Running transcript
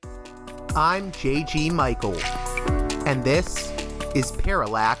I'm J.G. Michael, and this is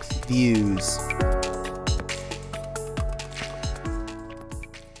Parallax Views.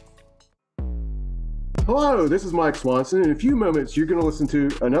 Hello, this is Mike Swanson. In a few moments, you're going to listen to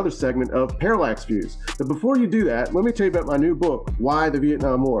another segment of Parallax Views. But before you do that, let me tell you about my new book, Why the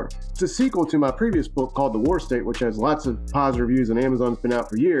Vietnam War. It's a sequel to my previous book called The War State, which has lots of positive reviews and Amazon's been out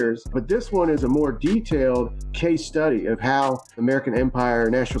for years. But this one is a more detailed case study of how the American empire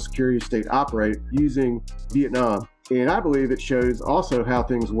and national security state operate using Vietnam. And I believe it shows also how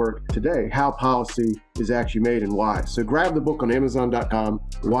things work today, how policy is actually made and why. So grab the book on Amazon.com,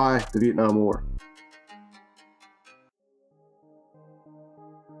 Why the Vietnam War.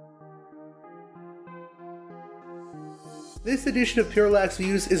 This edition of Parallax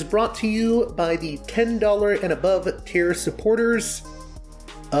Views is brought to you by the $10 and above tier supporters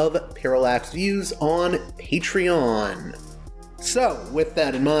of Parallax Views on Patreon. So, with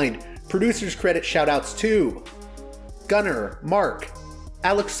that in mind, producers credit shoutouts to Gunnar, Mark,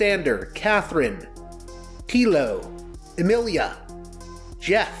 Alexander, Catherine, Tilo, Emilia,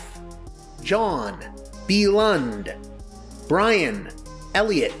 Jeff, John, B. Lund, Brian,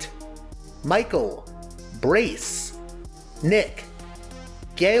 Elliot, Michael, Brace, Nick,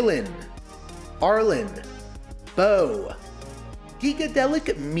 Galen, Arlen, Bo,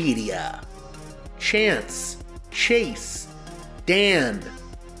 Geekadelic Media, Chance, Chase, Dan,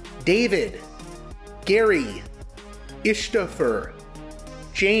 David, Gary, Ishtofer,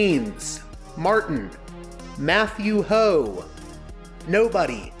 James, Martin, Matthew Ho,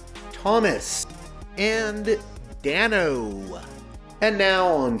 Nobody, Thomas, and Dano. And now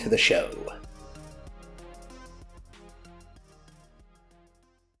on to the show.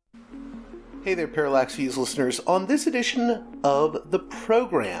 Hey there, Parallax Views listeners. On this edition of the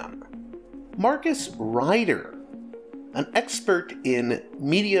program, Marcus Ryder, an expert in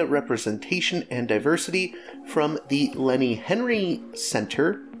media representation and diversity from the Lenny Henry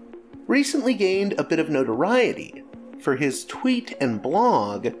Center, recently gained a bit of notoriety for his tweet and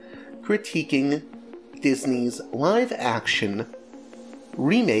blog critiquing Disney's live-action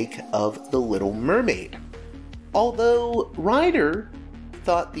remake of The Little Mermaid. Although Ryder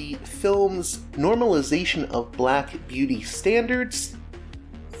thought the film's normalization of Black beauty standards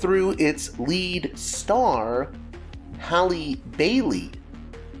through its lead star, Halle Bailey,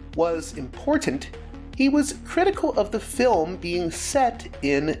 was important, he was critical of the film being set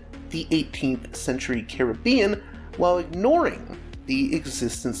in the 18th century Caribbean while ignoring the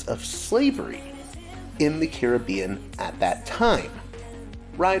existence of slavery in the Caribbean at that time.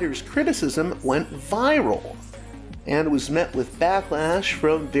 Ryder's criticism went viral and was met with backlash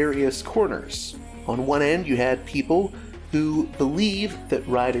from various corners. On one end, you had people who believe that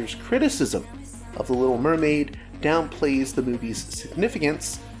Ryder's criticism of The Little Mermaid downplays the movie's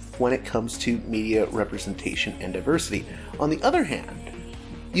significance when it comes to media representation and diversity. On the other hand,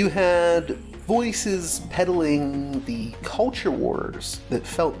 you had voices peddling the culture wars that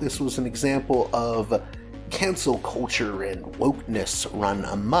felt this was an example of cancel culture and wokeness run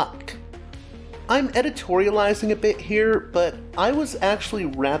amok. I'm editorializing a bit here, but I was actually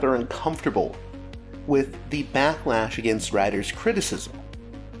rather uncomfortable with the backlash against Ryder's criticism.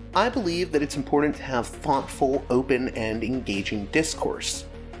 I believe that it's important to have thoughtful, open, and engaging discourse.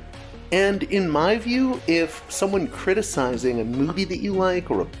 And in my view, if someone criticizing a movie that you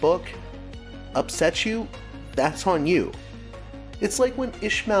like or a book upsets you, that's on you. It's like when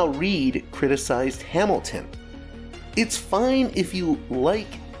Ishmael Reed criticized Hamilton. It's fine if you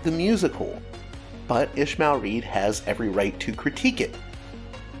like the musical, but Ishmael Reed has every right to critique it.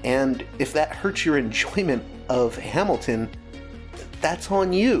 And if that hurts your enjoyment of Hamilton, that's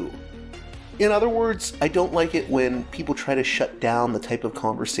on you. In other words, I don't like it when people try to shut down the type of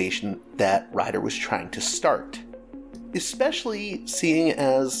conversation that Ryder was trying to start. Especially seeing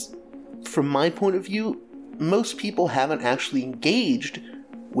as, from my point of view, most people haven't actually engaged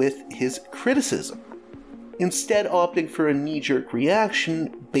with his criticism, instead opting for a knee-jerk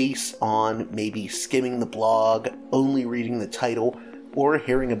reaction based on maybe skimming the blog, only reading the title, or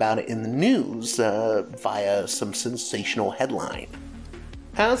hearing about it in the news via some sensational headline.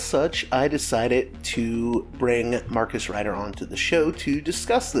 As such, I decided to bring Marcus Ryder onto the show to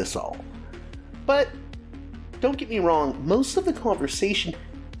discuss this all. But don't get me wrong, most of the conversation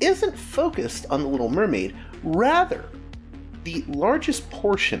isn't focused on The Little Mermaid. Rather, the largest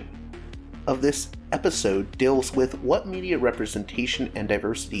portion of this episode deals with what media representation and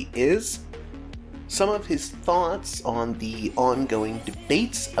diversity is, some of his thoughts on the ongoing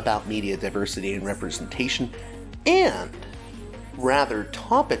debates about media diversity and representation, and, rather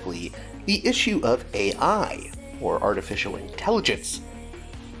topically, the issue of AI, or artificial intelligence.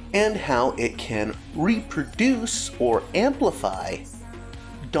 and how it can reproduce or amplify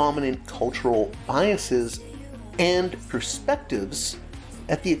dominant cultural biases and perspectives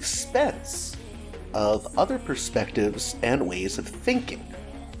at the expense of other perspectives and ways of thinking.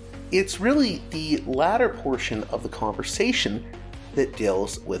 It's really the latter portion of the conversation that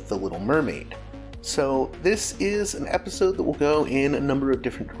deals with The Little Mermaid. So this is an episode that will go in a number of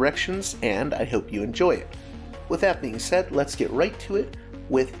different directions, and I hope you enjoy it. With that being said, let's get right to it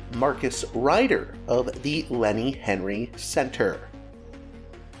with Marcus Ryder of the Lenny Henry Center.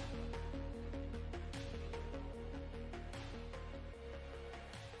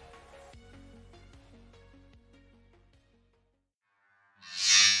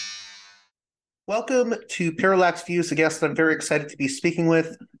 Welcome to Parallax Views, a guest that I'm very excited to be speaking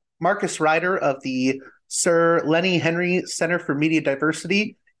with, Marcus Ryder of the Sir Lenny Henry Center for Media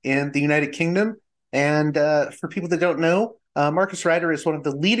Diversity in the United Kingdom. And for people that don't know, Marcus Ryder is one of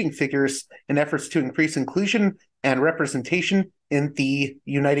the leading figures in efforts to increase inclusion and representation in the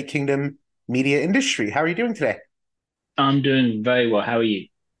United Kingdom media industry. How are you doing today? I'm doing very well. How are you?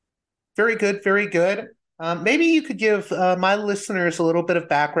 Very good, very good. Maybe you could give my listeners a little bit of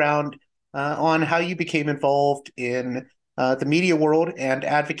background on how you became involved in the media world and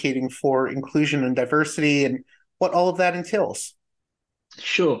advocating for inclusion and diversity and what all of that entails.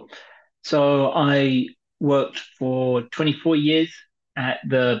 Sure. So I worked for 24 years at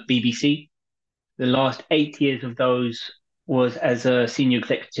the BBC. The last 8 years of those was as a senior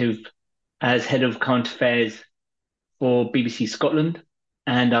executive as head of current affairs for BBC Scotland.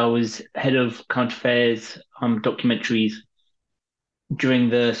 And I was head of current affairs documentaries during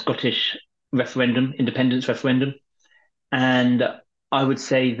the Scottish referendum, independence referendum. And I would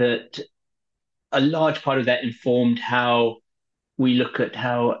say that a large part of that informed how we look at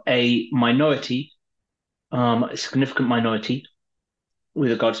how a minority, a significant minority with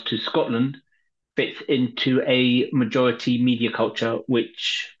regards to Scotland, fits into a majority media culture,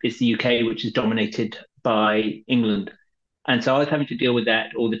 which is the UK, which is dominated by England. And so I was having to deal with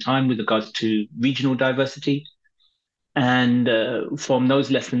that all the time with regards to regional diversity. And from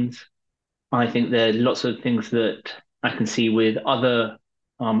those lessons, I think there are lots of things that I can see with other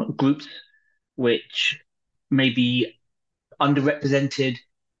groups which may be underrepresented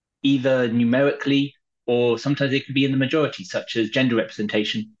either numerically or sometimes they could be in the majority, such as gender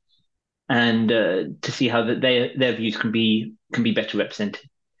representation, and to see how their views can be better represented.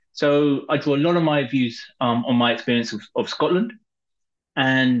 So I draw a lot of my views on my experience of Scotland.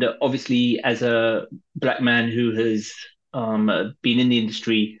 And obviously, as a Black man who has been in the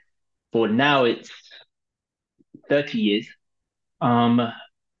industry for now it's 30 years, I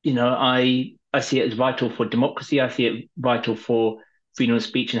see it as vital for democracy. I see it vital for freedom of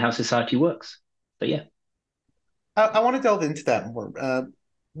speech and how society works. But yeah. I want to delve into that more.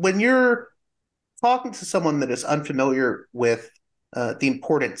 When you're talking to someone that is unfamiliar with the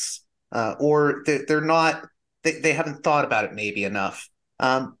importance or they haven't thought about it maybe enough,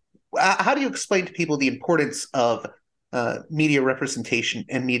 how do you explain to people the importance of media representation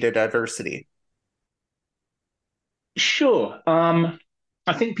and media diversity? Sure.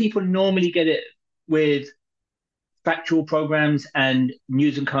 I think people normally get it with factual programs, and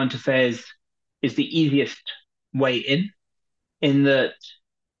news and current affairs is the easiest way in that,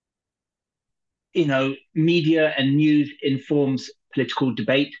 media and news informs political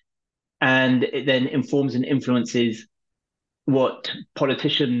debate, and it then informs and influences what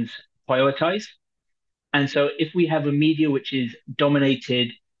politicians prioritize. And so if we have a media which is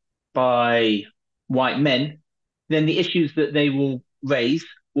dominated by white men, then the issues that they will raise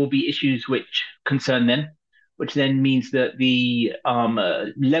will be issues which concern them, which then means that the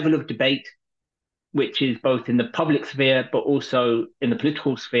level of debate, which is both in the public sphere, but also in the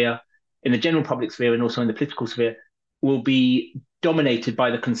political sphere, in the general public sphere and also in the political sphere, will be dominated by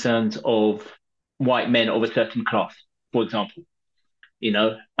the concerns of white men of a certain class, for example.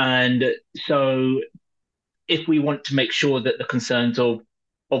 And so if we want to make sure that the concerns of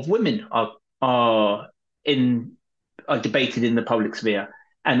women are debated in the public sphere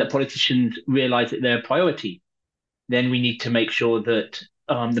and that politicians realize that they're a priority, then we need to make sure that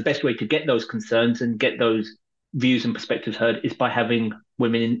the best way to get those concerns and get those views and perspectives heard is by having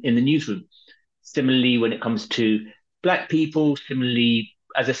women in the newsroom. Similarly, when it comes to Black people, similarly,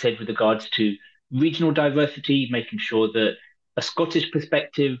 as I said, with regards to regional diversity, making sure that a Scottish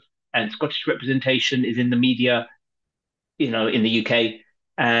perspective and Scottish representation is in the media, in the UK,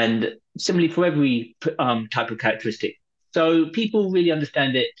 and similarly for every type of characteristic. So people really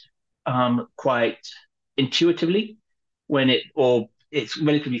understand it quite intuitively or it's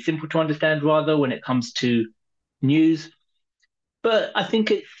relatively simple to understand rather when it comes to news. But I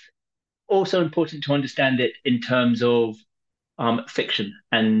think it's also important to understand it in terms of fiction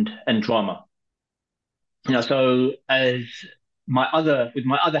and drama. So as with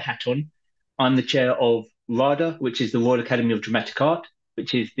my other hat on, I'm the chair of RADA, which is the Royal Academy of Dramatic Art,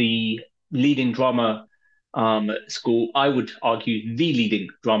 which is the leading drama school. I would argue the leading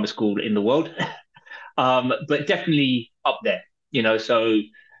drama school in the world, but definitely up there. So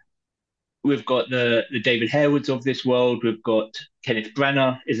we've got the David Harewoods of this world. We've got Kenneth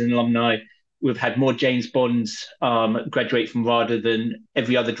Branagh is an alumni. We've had more James Bonds graduate from RADA than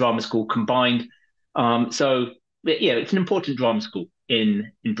every other drama school combined. So yeah, it's an important drama school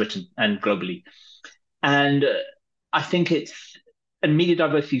in Britain and globally. And I think and media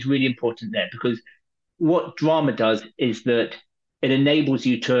diversity is really important there, because what drama does is that it enables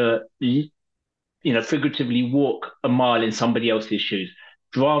you to, figuratively walk a mile in somebody else's shoes.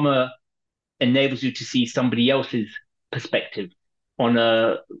 Drama enables you to see somebody else's perspective on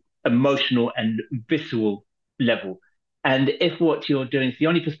a emotional and visceral level. And if what you're doing is the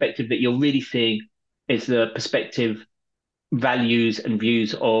only perspective that you're really seeing is the perspective, values, and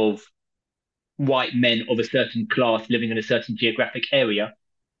views of white men of a certain class living in a certain geographic area,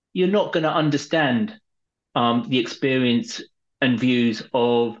 you're not going to understand the experience and views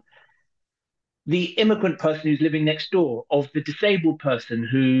of the immigrant person who's living next door, of the disabled person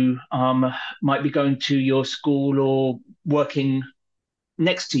who might be going to your school or working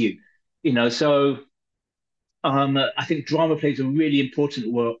next to you. So I think drama plays a really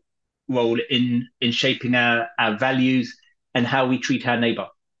important role in shaping our values and how we treat our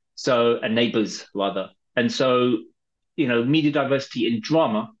neighbors rather. And so, media diversity in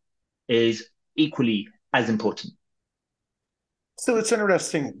drama is equally as important. So it's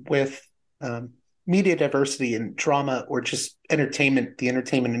interesting with media diversity in drama, or just entertainment, the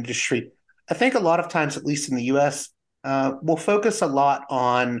entertainment industry. I think a lot of times, at least in the US, we'll focus a lot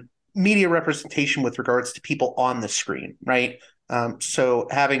on media representation with regards to people on the screen, right? So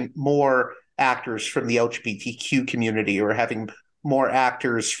having more actors from the LGBTQ community, or having more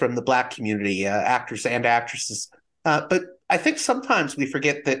actors from the Black community, actors and actresses. But I think sometimes we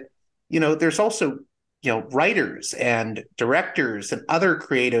forget that, there's also, writers and directors and other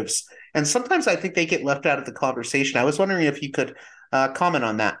creatives. And sometimes I think they get left out of the conversation. I was wondering if you could comment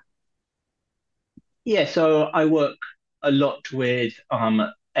on that. Yeah, so I work a lot with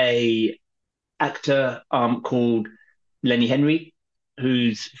a actor called Lenny Henry,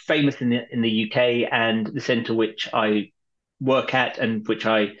 who's famous in the UK, and the centre which I work at and which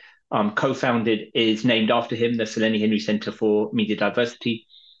I co-founded is named after him, the Sir Lenny Henry Centre for Media Diversity.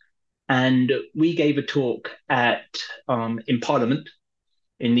 And we gave a talk in Parliament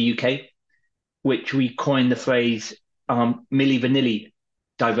in the UK, which we coined the phrase Milli Vanilli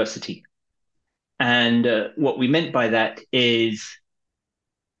diversity. And what we meant by that is,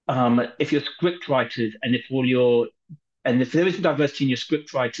 if you're script writers and if there is diversity in your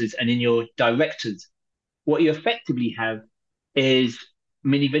script writers and in your directors, what you effectively have is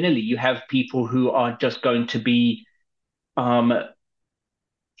Milli Vanilli. You have people who are just going to be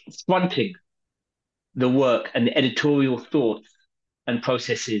fronting the work and the editorial thoughts and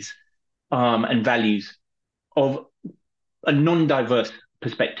processes and values of a non-diverse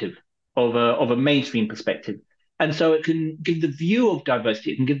perspective, of a mainstream perspective. And so it can give the view of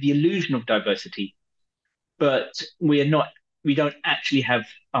diversity, it can give the illusion of diversity, but we don't actually have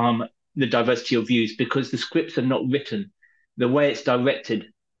the diversity of views, because the scripts are not written. The way it's directed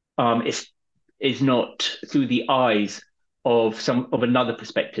is not through the eyes of another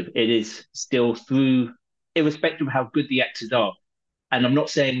perspective. It is still through, irrespective of how good the actors are. And I'm not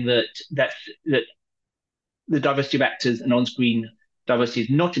saying that the diversity of actors and on-screen diversity is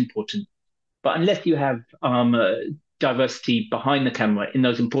not important, but unless you have diversity behind the camera in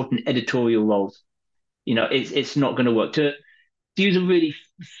those important editorial roles, it's not going to work. To use a really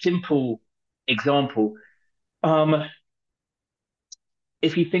simple example,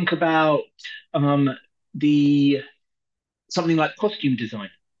 if you think about something like costume design,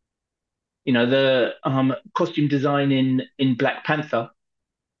 the costume design in Black Panther,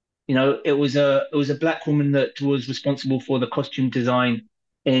 it was a Black woman that was responsible for the costume design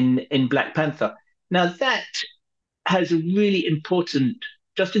in Black Panther. Now that has a really important,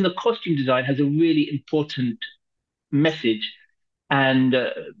 just in the costume design, has a really important message and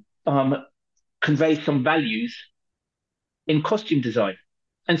conveys some values in costume design.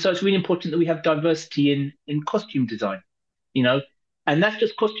 And so it's really important that we have diversity in costume design, and that's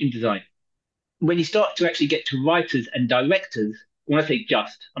just costume design. When you start to actually get to writers and directors, when I say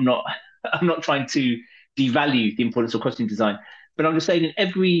just, I'm not trying to devalue the importance of costume design, but I'm just saying in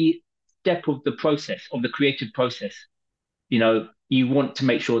every step of the process, of the creative process, You want to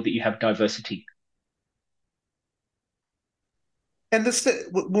make sure that you have diversity. And this,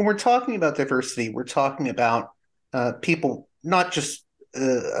 when we're talking about diversity, we're talking about people not just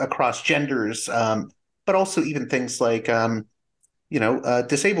across genders, but also even things like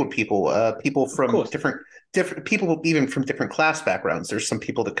disabled people, people Of from course, different people, even from different class backgrounds. There's some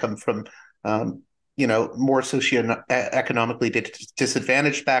people that come from more socioeconomically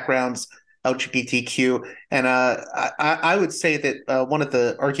disadvantaged backgrounds, LGBTQ, and I would say that one of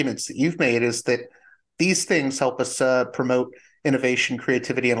the arguments that you've made is that these things help us promote innovation,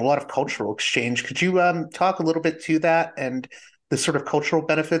 creativity, and a lot of cultural exchange. Could you talk a little bit to that and the sort of cultural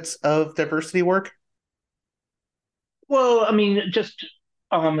benefits of diversity work? well, I mean, just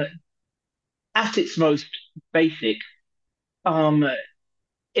um, at its most basic, um,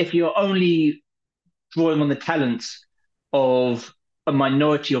 if you're only drawing on the talents of a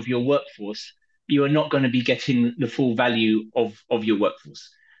minority of your workforce, you are not going to be getting the full value of your workforce.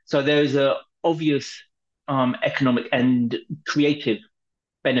 So there is a obvious economic and creative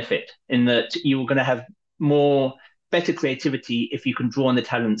benefit in that you're going to have better creativity if you can draw on the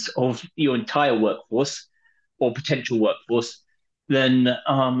talents of your entire workforce or potential workforce than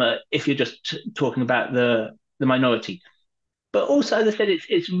if you're just talking about the minority. But also, as I said,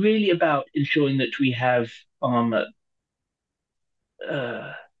 it's really about ensuring that we have um, uh,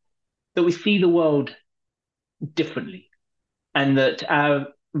 that we see the world differently, and that our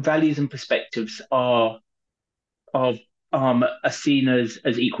values and perspectives are are seen as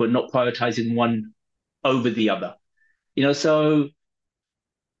equal, not prioritizing one over the other. So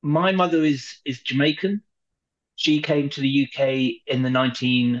my mother is Jamaican. She came to the UK in the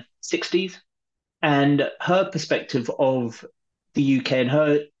 1960s, and her perspective of the UK and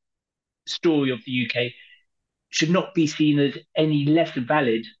her story of the UK should not be seen as any less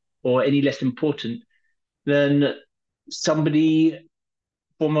valid or any less important than somebody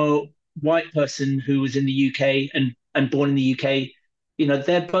from a white person who was in the UK and born in the UK.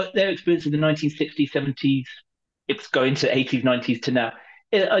 Their experience of the 1960s, 70s, it's going to 80s, 90s to now,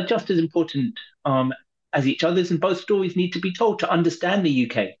 are just as important as each other's, and both stories need to be told to understand the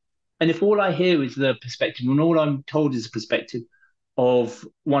UK. And if all I hear is the perspective, and all I'm told is the perspective of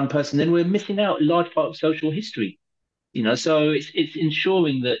one person, then we're missing out a large part of social history. So it's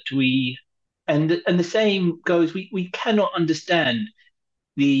ensuring that and the same goes, we cannot understand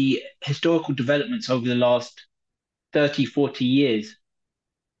the historical developments over the last 30, 40 years,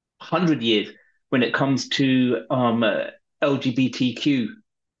 100 years when it comes to LGBTQ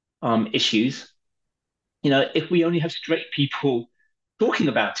issues. If we only have straight people talking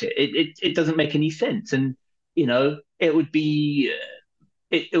about it doesn't make any sense. And, it would be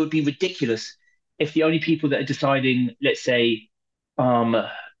ridiculous if the only people that are deciding, let's say, um,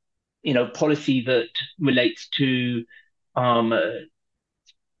 policy that relates to um,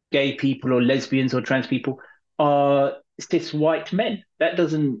 gay people or lesbians or trans people are cis white men. That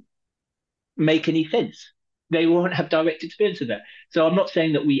doesn't make any sense. They won't have direct experience of that. So I'm not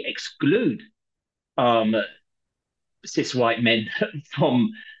saying that we exclude um, cis white men from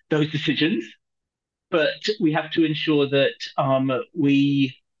those decisions, but we have to ensure that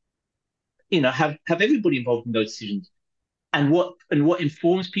we, have everybody involved in those decisions. And what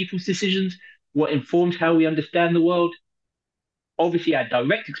informs people's decisions, what informs how we understand the world. Obviously, our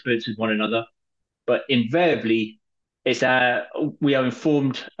direct experience with one another, but invariably, we are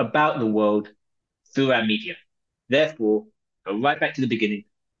informed about the world through our media. Therefore, go right back to the beginning.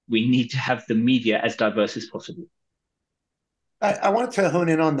 We need to have the media as diverse as possible. I wanted to hone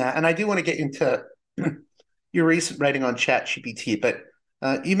in on that, and I do want to get into your recent writing on ChatGPT. But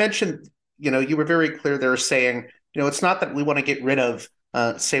you mentioned, you were very clear there saying, it's not that we want to get rid of,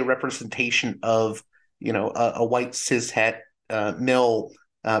 say, representation of, a white cishet male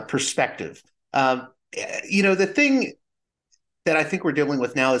perspective. The thing that I think we're dealing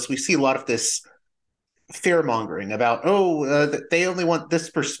with now is we see a lot of this fear mongering about, they only want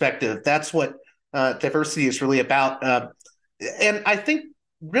this perspective. That's what diversity is really about. And I think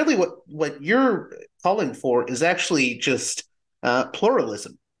really what you're calling for is actually just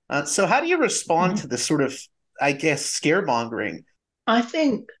pluralism. So how do you respond to this sort of, I guess, scaremongering? I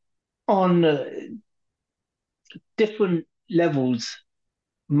think on different levels,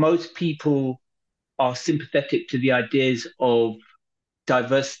 most people are sympathetic to the ideas of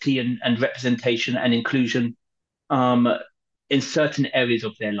diversity and representation and inclusion um, in certain areas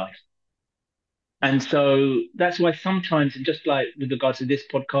of their life. And so that's why sometimes, and just like with regards to this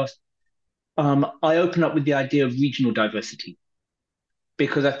podcast, I open up with the idea of regional diversity,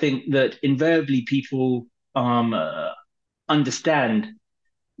 because I think that invariably people understand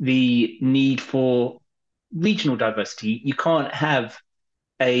the need for regional diversity. You can't have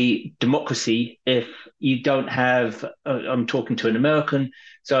a democracy if you don't have, I'm talking to an American.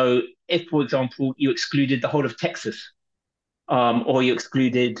 So if, for example, you excluded the whole of Texas, or you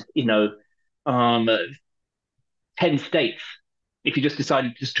excluded, um, 10 states, if you just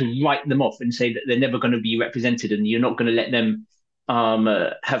decided just to write them off and say that they're never going to be represented and you're not going to let them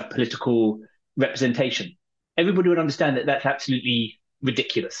have political representation, everybody would understand that that's absolutely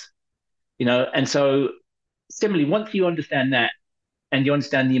ridiculous, And so, similarly, once you understand that and you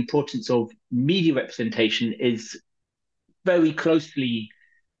understand the importance of media representation is very closely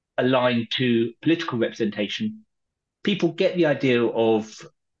aligned to political representation, people get the idea of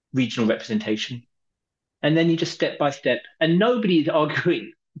regional representation. And then you just step by step. And nobody is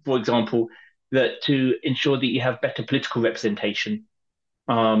arguing, for example, that to ensure that you have better political representation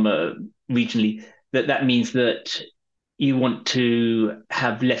regionally, that means that you want to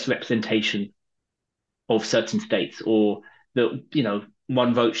have less representation of certain states, or that,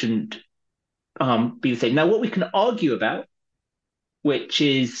 one vote shouldn't be the same. Now, what we can argue about, which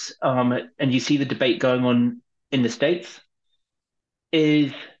is, and you see the debate going on in the States,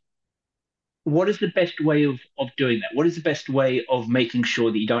 is what is the best way of doing that? What is the best way of making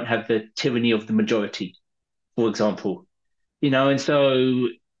sure that you don't have the tyranny of the majority, for example? And so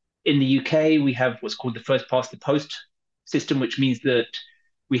in the UK, we have what's called the first past the post system, which means that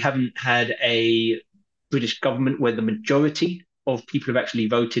we haven't had a British government where the majority of people have actually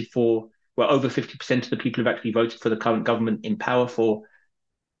voted for, well, over 50% of the people have actually voted for the current government in power for,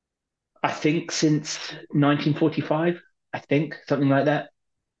 I think, since 1945, I think, something like that.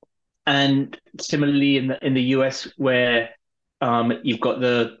 And similarly in the US, where you've got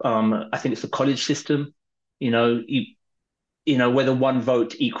the I think it's the college system, whether one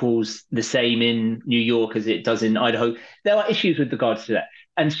vote equals the same in New York as it does in Idaho. There are issues with regards to that,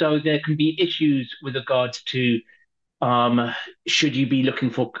 and so there can be issues with regards to should you be looking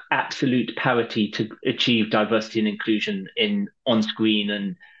for absolute parity to achieve diversity and inclusion in on screen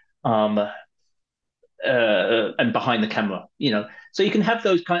and behind the camera, So you can have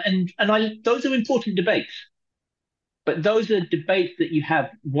those those are important debates, but those are debates that you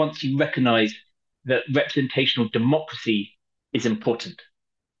have once you recognise that representational democracy is important,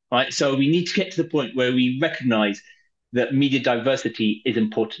 right? So we need to get to the point where we recognise that media diversity is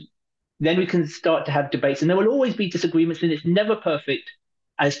important. Then we can start to have debates, and there will always be disagreements, and it's never perfect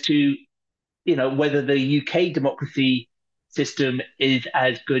as to, whether the UK democracy system is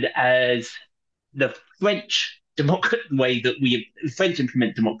as good as the French way that French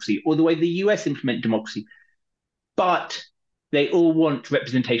implement democracy, or the way the US implement democracy, but they all want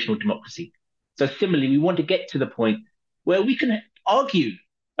representational democracy. So similarly, we want to get to the point where we can argue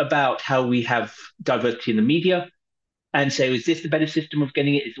about how we have diversity in the media and say, is this the better system of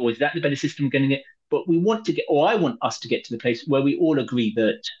getting it? Or is that the better system of getting it? But we want to get, or I want us to get to the place where we all agree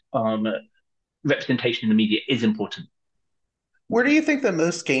that representation in the media is important. Where do you think the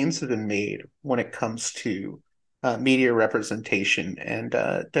most gains have been made when it comes to media representation and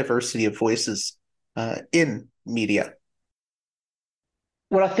diversity of voices in media?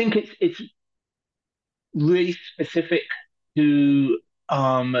 Well, I think it's really specific to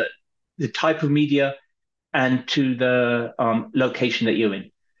the type of media and to the location that you're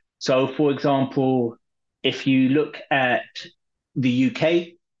in. So, for example, if you look at the UK,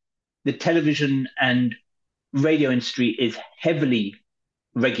 the television and radio industry is heavily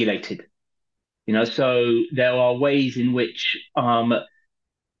regulated. So there are ways in which,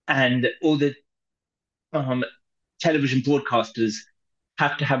 and all the television broadcasters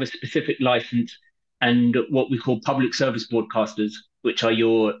have to have a specific license, and what we call public service broadcasters, which are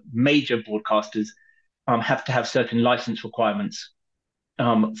your major broadcasters, have to have certain license requirements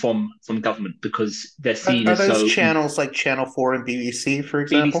from government, because they're seen are as those so. Channels like Channel 4 and BBC, for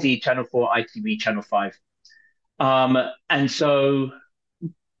example? BBC, Channel 4, ITV, Channel 5. And so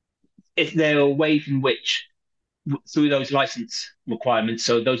if there are ways in which, through those license requirements,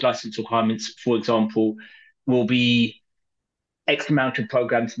 so those license requirements, for example, will be X amount of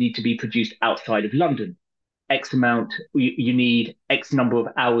programs need to be produced outside of London. X amount, you need X number of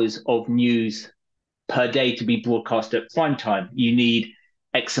hours of news per day to be broadcast at prime time. You need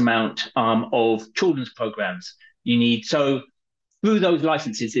X amount of children's programs. So through those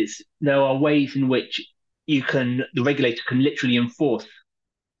licenses, there are ways in which the regulator can literally enforce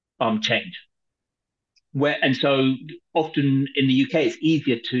change. And so often in the UK, it's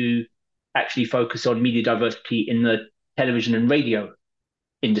easier to actually focus on media diversity in the television and radio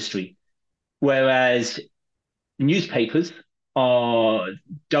industry, whereas newspapers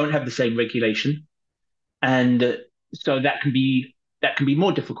don't have the same regulation, and so that can be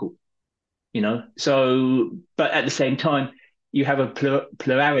more difficult. So, but at the same time, you have a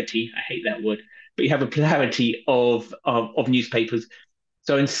plurality. I hate that word, but you have a plurality of newspapers.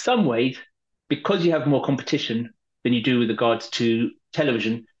 So in some ways, because you have more competition than you do with regards to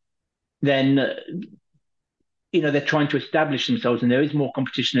television, then they're trying to establish themselves, and there is more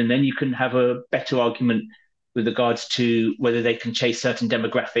competition, and then you can have a better argument with regards to whether they can chase certain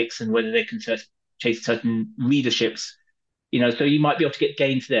demographics and whether they can chase certain readerships. So you might be able to get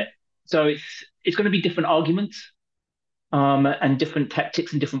gains there. So it's going to be different arguments, and different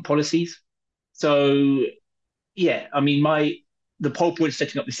tactics and different policies. So yeah, I mean, the whole point of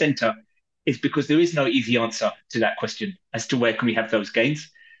setting up the centre is because there is no easy answer to that question as to where can we have those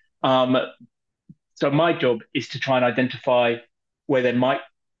gains. Um, so my job is to try and identify where there might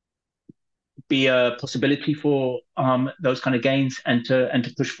be a possibility for those kind of gains, and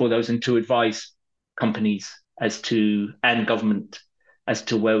to push for those, and to advise companies and government as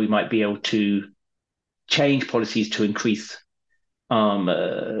to where we might be able to change policies to increase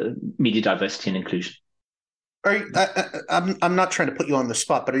media diversity and inclusion. I'm not trying to put you on the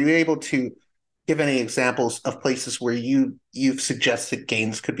spot, but are you able to give any examples of places where you've suggested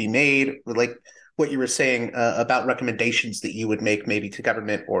gains could be made, like what you were saying about recommendations that you would make maybe to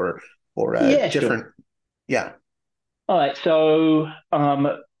government or different? Sure. Yeah. All right. So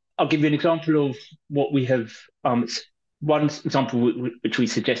I'll give you an example of what we have. One example which we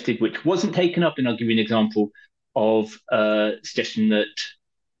suggested, which wasn't taken up, and I'll give you an example of a suggestion that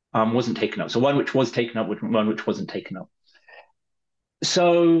wasn't taken up. So one which was taken up, one which wasn't taken up.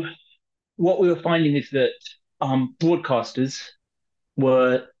 So what we were finding is that broadcasters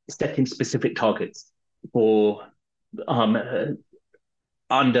were setting specific targets for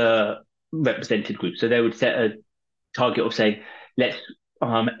underrepresented groups. So they would set a target of saying, let's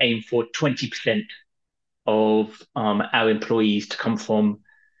aim for 20% of our employees to come from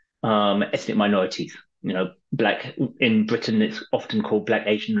ethnic minorities. Black in Britain, it's often called Black,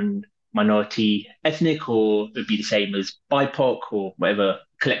 Asian, and minority ethnic, or it would be the same as BIPOC or whatever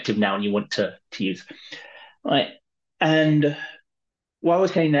collective noun you want to use. Right. And while I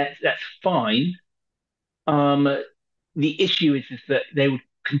was saying that's fine, the issue is that they would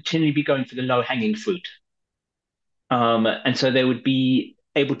continually be going for the low hanging fruit. And so they would be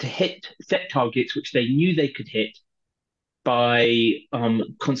able to set targets which they knew they could hit by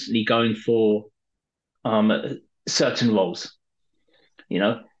constantly going for certain roles,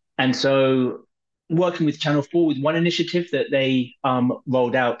 And so working with Channel 4 with one initiative that they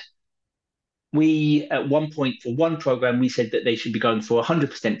rolled out, we at one point for one program, we said that they should be going for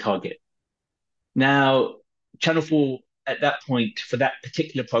 100% target. Now, Channel 4 at that point for that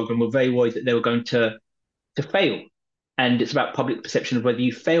particular program were very worried that they were going to fail. And it's about public perception of whether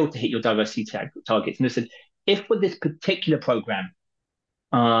you fail to hit your diversity targets. And they said, if for this particular program,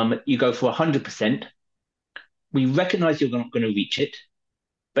 you go for 100%, we recognize you're not going to reach it.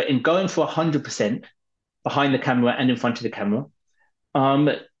 But in going for 100% behind the camera and in front of the camera,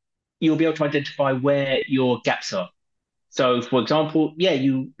 you'll be able to identify where your gaps are. So, for example,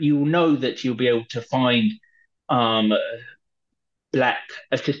 you know that you'll be able to find Black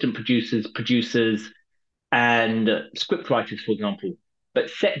assistant producers, and script writers, for example. But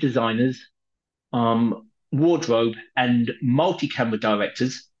set designers, wardrobe, and multi-camera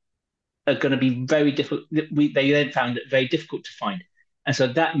directors are going to be very difficult. They then found it very difficult to find. And so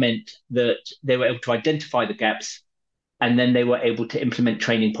that meant that they were able to identify the gaps, and then they were able to implement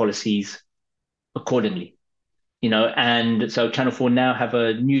training policies accordingly. And so Channel 4 now have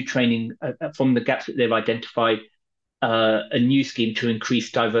a new training from the gaps that they've identified, a new scheme to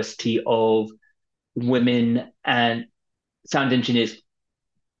increase diversity of women and sound engineers,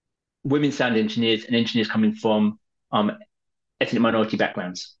 women sound engineers, and engineers coming from ethnic minority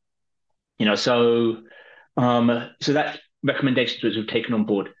backgrounds. So that's recommendations which we've taken on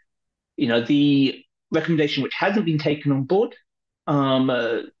board. The recommendation which hasn't been taken on board,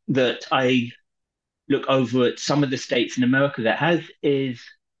 that I look over at some of the states in America that has, is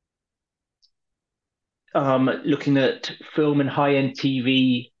looking at film and high-end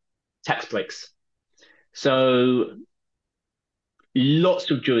TV tax breaks. So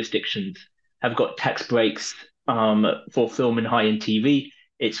lots of jurisdictions have got tax breaks for film and high-end TV.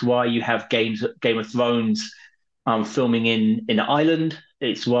 It's why you have Game of Thrones filming in Ireland.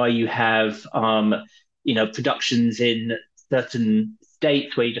 It's why you have productions in certain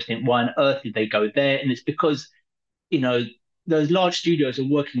states where you just think, why on earth did they go there? And it's because those large studios are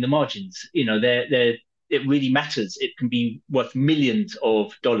working the margins. It really matters. It can be worth millions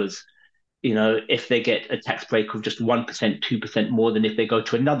of dollars, if they get a tax break of just 1%, 2% more than if they go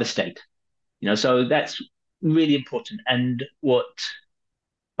to another state. So that's really important. And what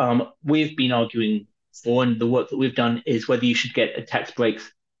we've been arguing for, and the work that we've done is whether you should get a tax breaks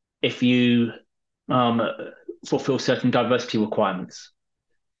if you um, fulfill certain diversity requirements.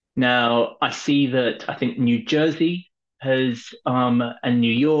 Now, I see that I think New Jersey has, and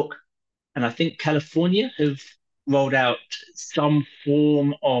New York, and I think California have rolled out some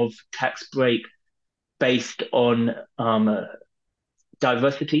form of tax break based on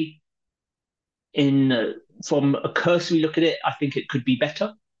diversity. From a cursory look at it, I think it could be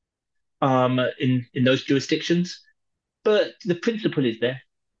better in those jurisdictions, but the principle is there.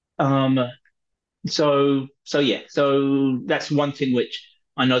 Um, so that's one thing which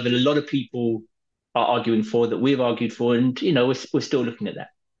I know that a lot of people are arguing for, that we've argued for, and we're still looking at that.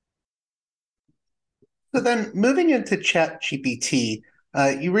 So then, moving into ChatGPT,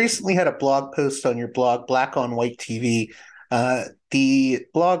 you recently had a blog post on your blog, Black on White TV. The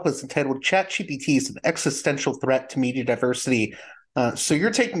blog was entitled "ChatGPT is an existential threat to media diversity." So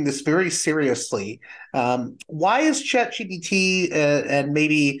you're taking this very seriously. Why is ChatGPT and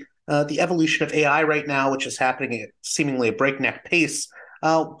maybe the evolution of AI right now, which is happening at seemingly a breakneck pace,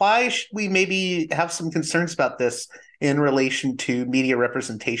 why should we maybe have some concerns about this in relation to media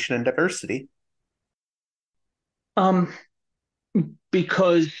representation and diversity? Um,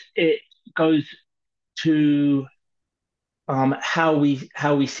 because it goes to how we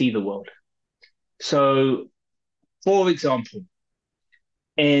see the world. So, for example,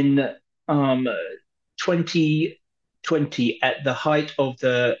 in 2020, at the height of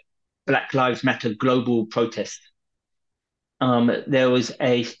the Black Lives Matter global protests, there was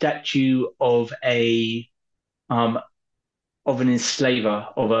a statue um, of an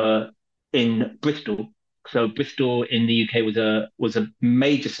enslaver in Bristol. So Bristol in the UK was a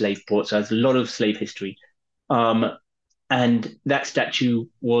major slave port, so it has a lot of slave history. Um, and that statue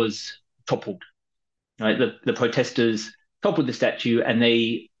was toppled. Right, the protesters toppled the statue and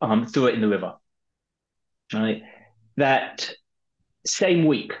they threw it in the river. Right, that same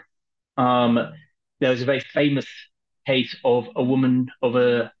week, there was a very famous case of a woman of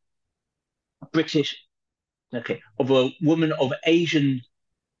a British, of a woman of Asian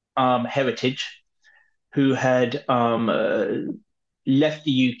heritage who had left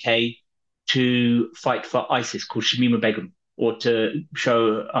the UK to fight for ISIS, called Shamima Begum, or to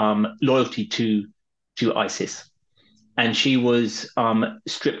show loyalty to ISIS. And she was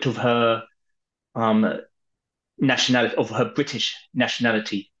stripped of her nationality, of her British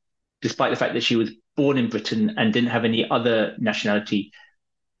nationality, despite the fact that she was born in Britain and didn't have any other nationality.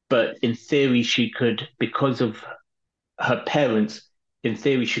 But in theory, she could, because of her parents, in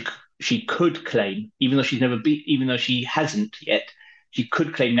theory, she could claim, even though she hasn't yet, she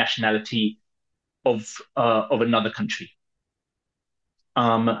could claim nationality of another country.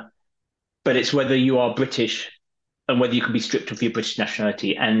 But it's whether you are British and whether you can be stripped of your British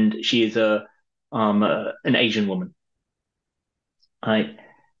nationality. And she is an Asian woman, right?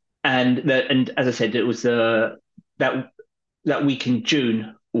 And as I said, it was that week in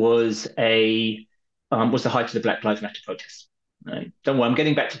June was the height of the Black Lives Matter protests. Right? Don't worry, I'm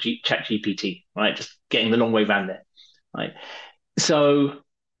getting back to ChatGPT, right? Just getting the long way around there, right? So,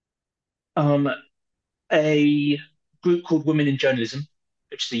 a group called Women in Journalism,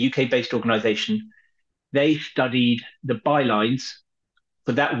 which is a UK-based organisation, they studied the bylines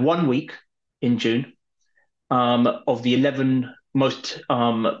for that 1 week in June of the 11 most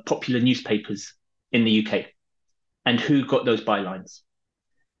popular newspapers in the UK and who got those bylines.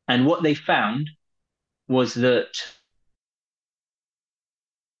 And what they found was that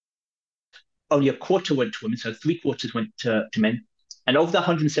only a quarter went to women, so 3/4 went to men. And of the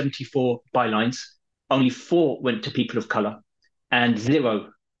 174 bylines, only 4 went to people of colour and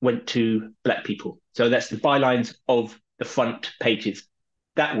 0 went to black people. So that's the bylines of the front pages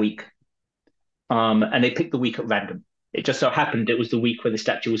that week. And they picked the week at random. It just so happened it was the week where the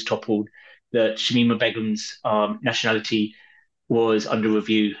statue was toppled, that Shamima Begum's nationality was under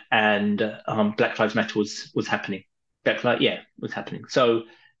review, and Black Lives Matter was happening. Was happening. So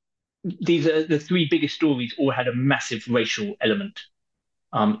these are the 3 biggest stories. All had a massive racial element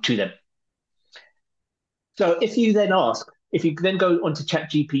to them. So if you then go onto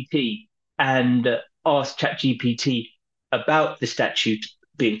ChatGPT and ask ChatGPT about the statute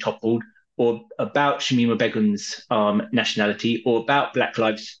being toppled, or about Shamima Begum's nationality, or about Black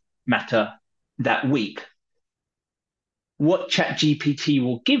Lives Matter that week, what ChatGPT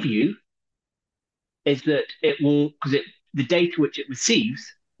will give you is that the data which it receives.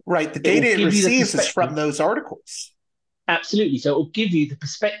 Right, the data it receives is from those articles. Absolutely. So it will give you the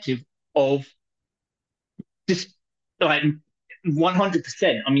perspective of just like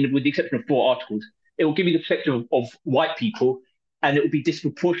 100%. I mean, with the exception of 4 articles, it will give you the perspective of white people and it would be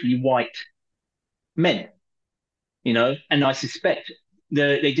disproportionately white men, and I suspect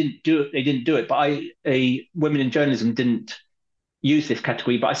they didn't do it. They didn't do it, but women in journalism didn't use this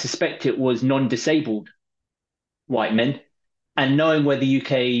category, but I suspect it was non-disabled white men. And knowing where the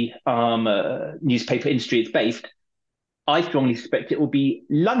UK newspaper industry is based, I strongly suspect it will be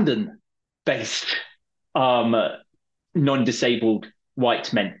London-based non-disabled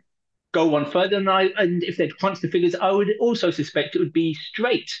white men. Go one further, and if they'd crunch the figures, I would also suspect it would be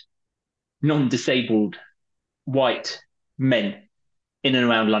straight non-disabled white men in and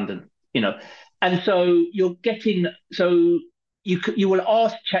around London. And so you will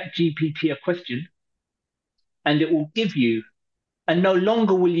ask ChatGPT a question, and it will give you, and no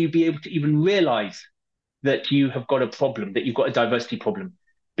longer will you be able to even realize that you have got a problem, that you've got a diversity problem,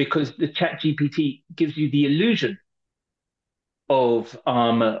 because the ChatGPT gives you the illusion of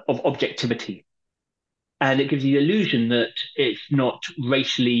objectivity, and it gives you the illusion that it's not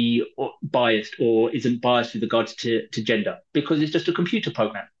racially biased or isn't biased with regards to gender, because it's just a computer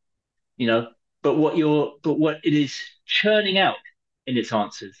program, But what it is churning out in its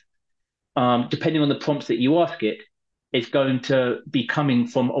answers, depending on the prompts that you ask it, is going to be coming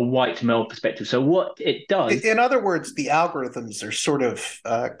from a white male perspective. So what it does, in other words, the algorithms are sort of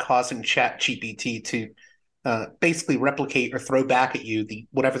causing ChatGPT to basically replicate or throw back at you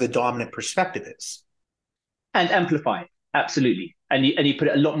whatever the dominant perspective is, and amplify it, absolutely. And you put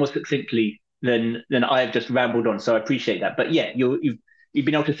it a lot more succinctly than I have just rambled on. So I appreciate that. But yeah, you've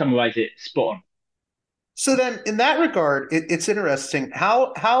been able to summarize it spot on. So then, in that regard, it's interesting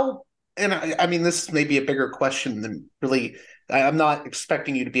how. And I mean, this may be a bigger question than really. I'm not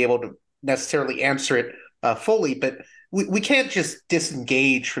expecting you to be able to necessarily answer it fully, but we can't just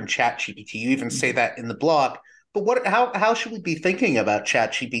disengage from ChatGPT. You even say that in the blog. But how should we be thinking about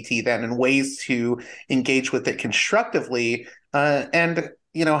ChatGPT then, and ways to engage with it constructively? And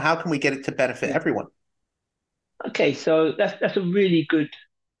how can we get it to benefit everyone? Okay, so that's a really good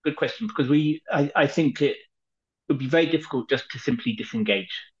question, because I think it would be very difficult just to simply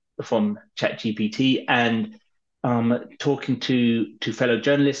disengage from ChatGPT. And talking to fellow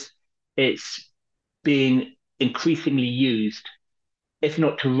journalists, it's being increasingly used, if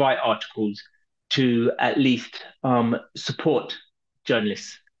not to write articles, to at least support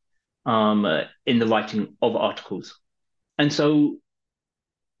journalists in the writing of articles. And so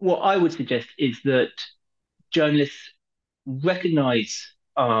what I would suggest is that journalists recognize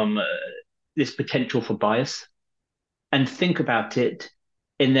this potential for bias and think about it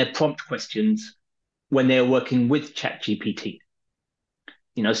in their prompt questions when they're working with ChatGPT.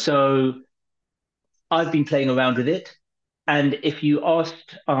 So I've been playing around with it, and if you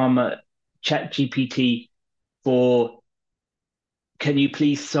asked ChatGPT for, can you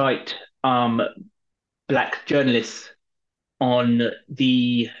please cite Black journalists on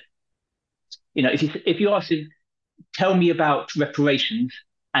the, if you ask him, tell me about reparations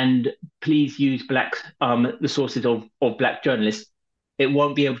and please use the sources of Black journalists, it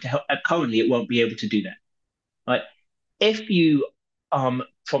won't be able to help. Currently, it won't be able to do that. Right? If you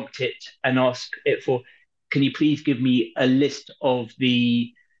prompt it and ask it for, can you please give me a list of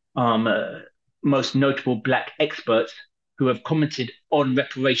the most notable Black experts who have commented on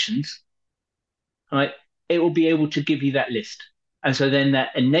reparations, right? It will be able to give you that list. And so then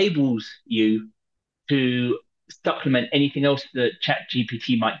that enables you to supplement anything else that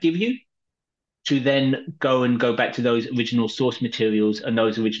ChatGPT might give you, to then go back to those original source materials and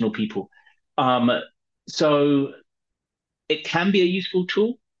those original people. So it can be a useful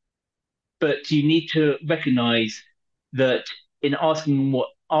tool, but you need to recognize that in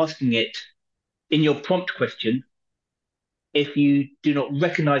asking it in your prompt question, if you do not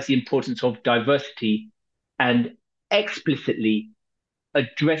recognize the importance of diversity and explicitly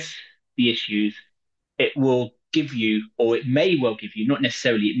address the issues, it will give you, or it may well give you, not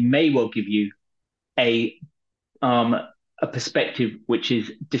necessarily, it may well give you a perspective which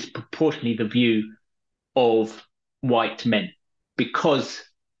is disproportionately the view of white men, because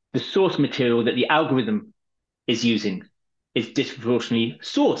the source material that the algorithm is using is disproportionately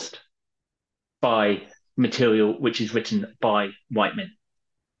sourced by material which is written by white men.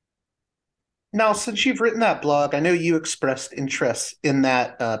 Now, since you've written that blog, I know you expressed interest in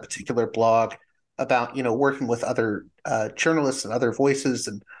that particular blog about, working with other journalists and other voices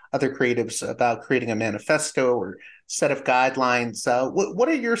and other creatives about creating a manifesto or set of guidelines. What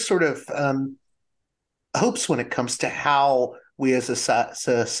are your sort of hopes when it comes to how we as a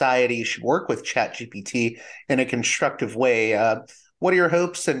society should work with ChatGPT in a constructive way? What are your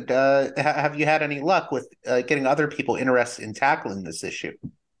hopes, and have you had any luck with getting other people interested in tackling this issue?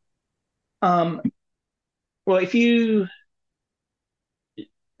 Well, if you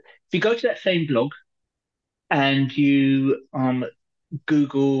if you go to that same blog and you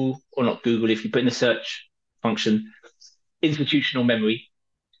Google, or not Google, if you put in the search function, institutional memory,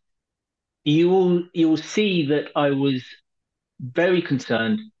 you will see that I was very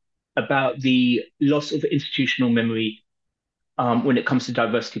concerned about the loss of institutional memory when it comes to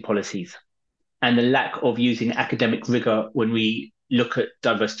diversity policies and the lack of using academic rigor when we look at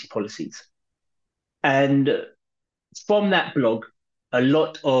diversity policies. And from that blog, a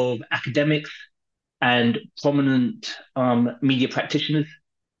lot of academics and prominent media practitioners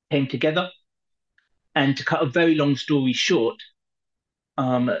came together. And to cut a very long story short,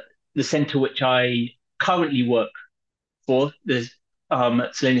 the centre which I currently work for, the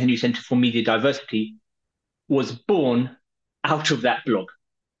Selene Henry Centre for Media Diversity, was born out of that blog,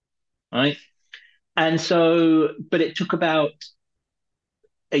 right? And so, but it took about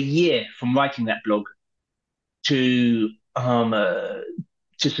a year from writing that blog to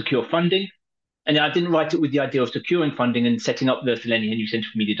secure funding. And I didn't write it with the idea of securing funding and setting up the Selene Henry Centre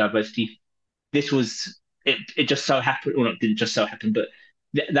for Media Diversity. This was, it just so happened, or not, didn't just so happen, but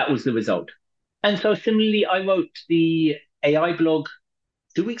that was the result. And so similarly, I wrote the AI blog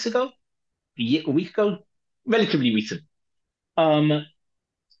 2 weeks ago, a week ago, relatively recent.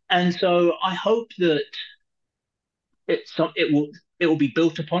 And so I hope that it will be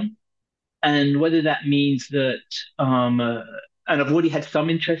built upon, and whether that means that and I've already had some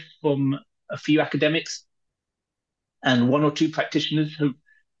interest from a few academics and one or two practitioners who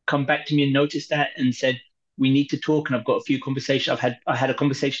come back to me and noticed that and said we need to talk. And I've got a few conversations. I had a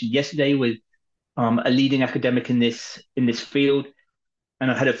conversation yesterday with a leading academic in this field, and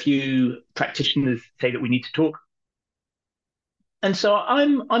I've had a few practitioners say that we need to talk. And so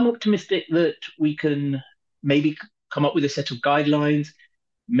I'm optimistic that we can maybe come up with a set of guidelines.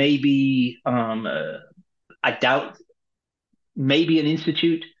 Maybe I doubt maybe an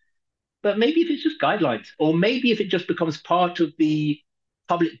institute, but maybe if it's just guidelines, or maybe if it just becomes part of the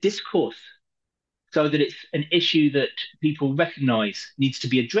public discourse, so that it's an issue that people recognize needs to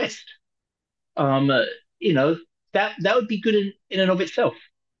be addressed. You know, that would be good in and of itself.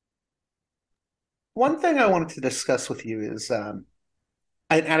 One thing I wanted to discuss with you is, and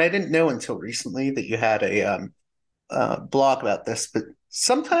I didn't know until recently that you had a blog about this, but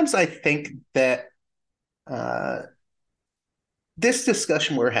sometimes I think that this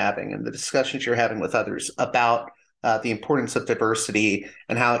discussion we're having and the discussions you're having with others about the importance of diversity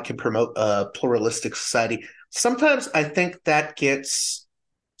and how it can promote a pluralistic society, sometimes I think that gets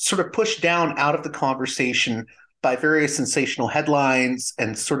sort of pushed down out of the conversation by various sensational headlines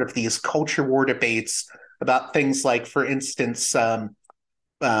and sort of these culture war debates about things like, for instance,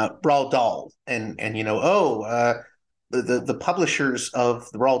 Roald Dahl and the publishers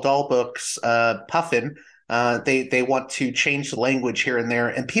of the Roald Dahl books, Puffin, they want to change the language here and there,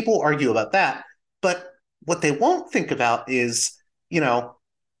 and people argue about that. But what they won't think about is,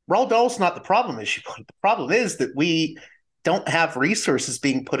 Roald Dahl's not the problem issue. The problem is that we don't have resources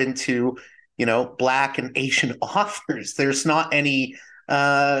being put into, Black and Asian authors. There's not any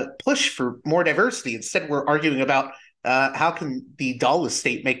push for more diversity. Instead, we're arguing about how can the Dahl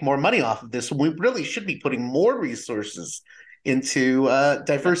estate make more money off of this? We really should be putting more resources into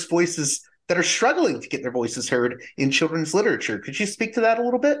diverse voices that are struggling to get their voices heard in children's literature. Could you speak to that a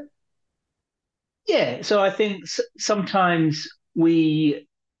little bit? Yeah, so I think sometimes we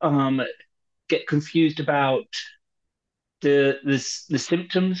get confused about the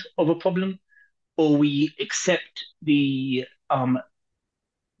symptoms of a problem, or we accept the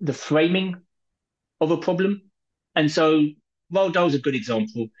framing of a problem. And so Roald Dahl is a good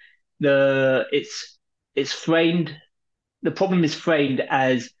example. It's framed, the problem is framed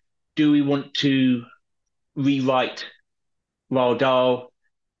as, do we want to rewrite Roald Dahl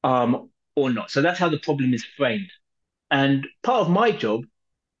or not? So that's how the problem is framed. And part of my job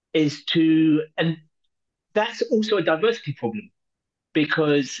is and that's also a diversity problem,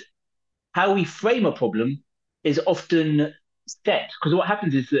 because how we frame a problem is often set, because what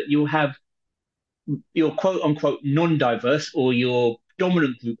happens is that you'll have your quote unquote non-diverse or your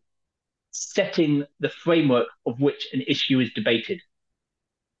dominant group setting the framework of which an issue is debated.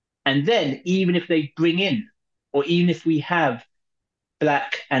 And then even if they bring in, or even if we have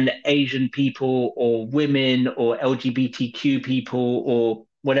Black and Asian people or women or LGBTQ people or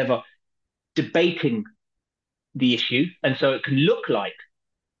whatever debating the issue, and so it can look like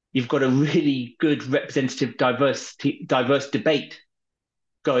you've got a really good representative diverse debate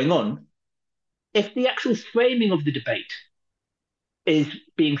going on, if the actual framing of the debate is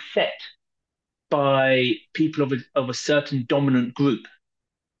being set by people of a certain dominant group,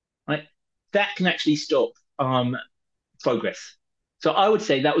 right, that can actually stop progress. So I would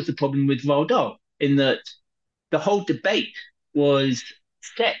say that was the problem with Roald Dahl, in that the whole debate was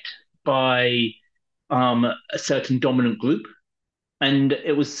set by a certain dominant group, and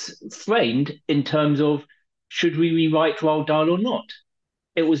it was framed in terms of should we rewrite Roald Dahl or not.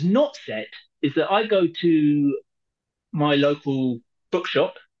 It was not set is that I go to my local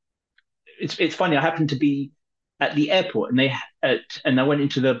bookshop. It's funny. I happened to be at the airport, and I went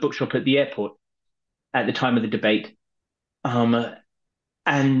into the bookshop at the airport at the time of the debate. And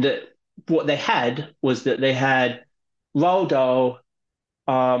what they had was that they had Roald Dahl,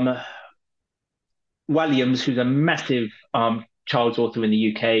 um, Williams, who's a massive child's author in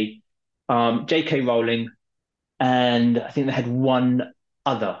the UK, J.K. Rowling, and I think they had one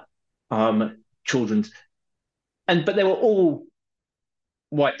other children's, but they were all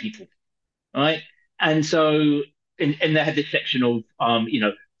white people, right? And so, and they had this section of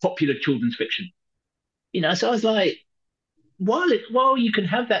popular children's fiction, So I was like, while you can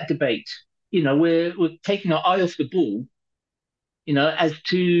have that debate, we're taking our eye off the ball, as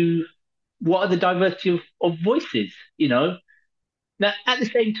to what are the diversity of voices, Now, at the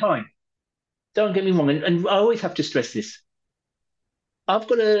same time, don't get me wrong, and I always have to stress this.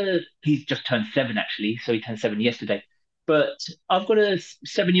 He's just turned 7 actually, so he turned 7 yesterday. But I've got a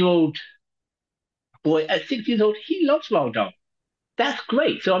 7-year-old boy at 6 years old. He loves Roald Dahl. That's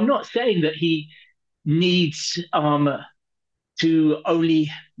great. So I'm not saying that he needs to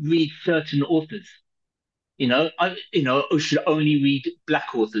only read certain authors. Or should only read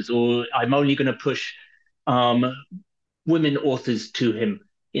Black authors, or I'm only going to push women authors to him.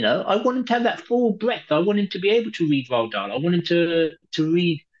 I want him to have that full breadth. I want him to be able to read Roald Dahl. I want him to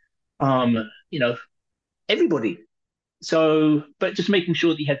read, everybody. So, but just making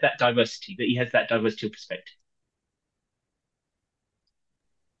sure that he has that diversity of perspective.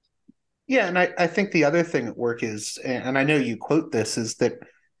 Yeah, and I think the other thing at work is, and I know you quote this, is that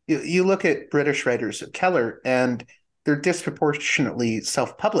you look at British writers at Keller, and they're disproportionately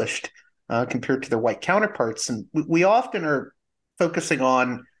self-published compared to their white counterparts. And we often are focusing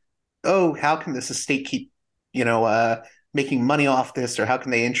on, oh, how can this estate keep, making money off this, or how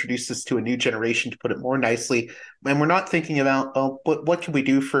can they introduce this to a new generation, to put it more nicely? And we're not thinking about, oh, what can we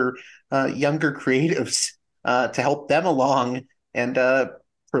do for younger creatives to help them along and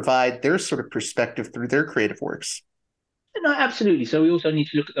provide their sort of perspective through their creative works. No, absolutely. So we also need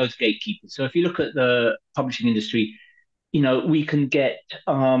to look at those gatekeepers. So if you look at the publishing industry, we can get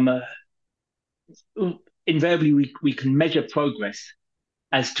invariably we can measure progress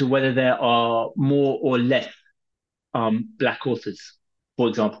as to whether there are more or less Black authors, for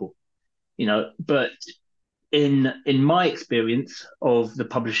example. But in my experience of the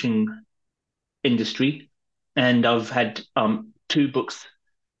publishing industry, and I've had 2 books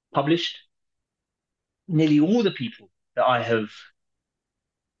published, nearly all the people that I'm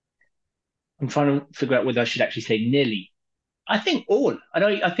trying to figure out whether I should actually say nearly. I think all.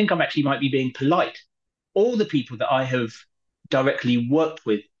 I think I'm actually might be being polite. All the people that I have directly worked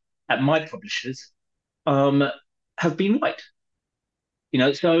with at my publishers have been white.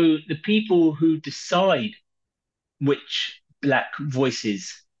 So the people who decide which Black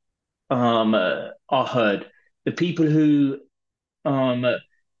voices are heard, the people who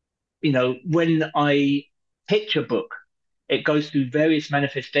when I pitch a book, it goes through various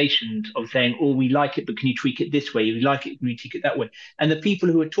manifestations of saying, oh, we like it, but can you tweak it this way? We like it, can you tweak it that way? And the people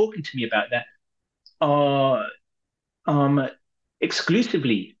who are talking to me about that are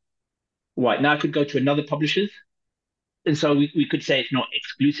exclusively white. Now I could go to another publishers, and so we could say it's not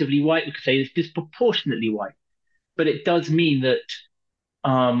exclusively white, we could say it's disproportionately white. But it does mean that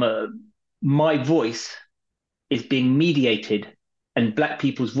my voice is being mediated, and Black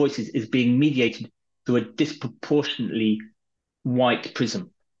people's voices is being mediated through a disproportionately white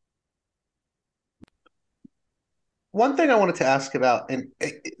prism. One thing I wanted to ask about, and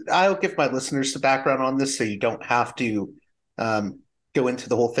I'll give my listeners the background on this so you don't have to go into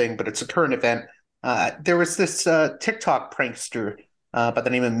the whole thing, but it's a current event. There was this TikTok prankster by the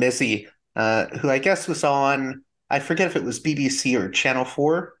name of Mizzy, who I guess was on, I forget if it was BBC or Channel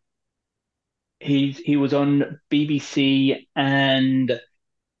 4. He was on BBC and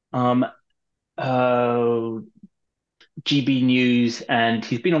GB News, and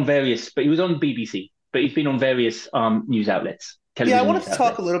he's been on various, but he was on BBC, but he's been on various news outlets. Yeah, I wanted to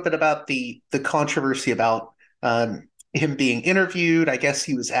talk a little bit about the controversy about him being interviewed. I guess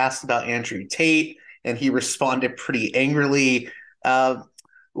he was asked about Andrew Tate, and he responded pretty angrily.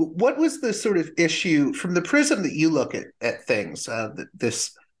 What was the sort of issue from the prism that you look at things,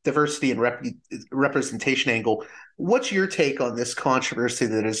 this diversity and representation angle. What's your take on this controversy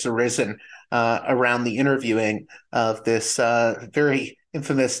that has arisen around the interviewing of this very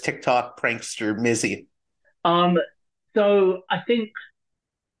infamous TikTok prankster, Mizzy? So I think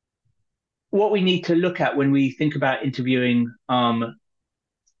what we need to look at when we think about interviewing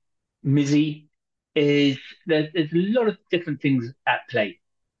Mizzy is there's a lot of different things at play.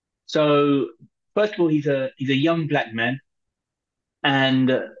 So first of all, he's a young black man, and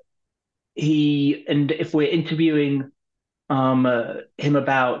if we're interviewing him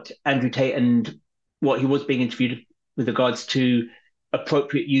about Andrew Tate and what he was being interviewed with regards to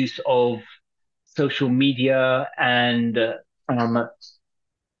appropriate use of social media and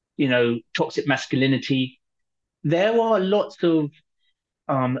toxic masculinity, there are lots of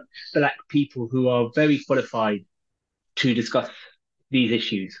black people who are very qualified to discuss these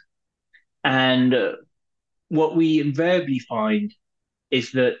issues. And what we invariably find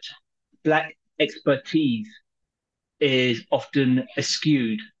is that black expertise is often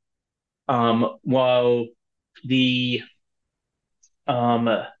eschewed, while the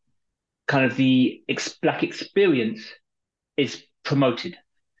kind of the black experience is promoted,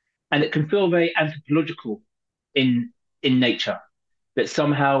 and it can feel very anthropological in nature. That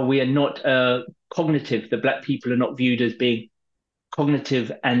somehow we are not cognitive. That black people are not viewed as being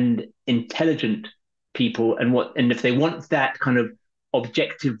cognitive and intelligent people, and if they want that kind of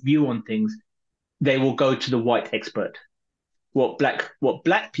objective view on things, they will go to the white expert. What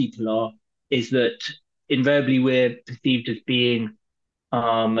black people are is that invariably we're perceived as being,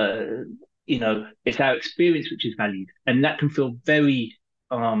 it's our experience which is valued, and that can feel very,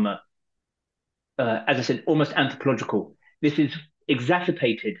 as I said, almost anthropological. This is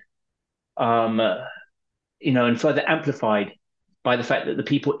exacerbated, and further amplified by the fact that the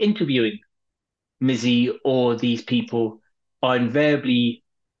people interviewing Mizzy or these people are invariably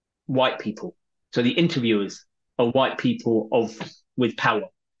white people. So the interviewers are white people with power.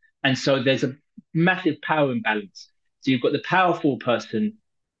 And so there's a massive power imbalance. So you've got the powerful person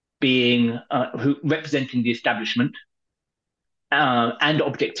being representing the establishment and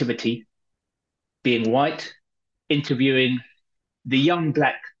objectivity, being white, interviewing the young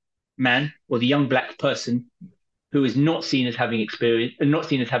black man or the young black person who is not seen as having experience and not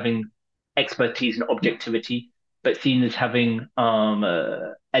seen as having expertise and objectivity, but seen as having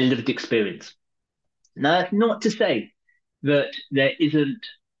a lived experience. Now, that's not to say that there isn't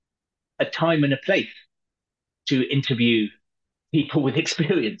a time and a place to interview people with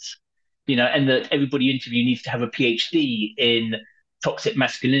experience, and that everybody you interview needs to have a PhD in toxic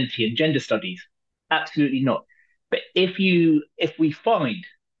masculinity and gender studies. Absolutely not. But if we find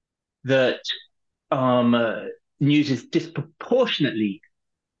that news is disproportionately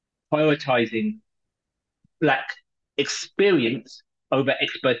prioritizing black experience over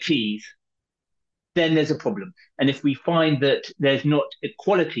expertise, then there's a problem. And if we find that there's not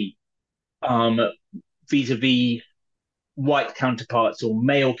equality vis-a-vis white counterparts or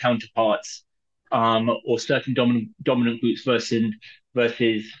male counterparts, or certain dominant groups versus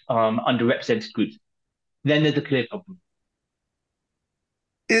underrepresented groups, then there's a clear problem.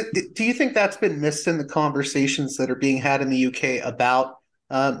 Do you think that's been missed in the conversations that are being had in the UK about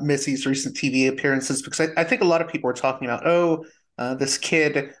Missy's recent TV appearances? Because I think a lot of people are talking about, this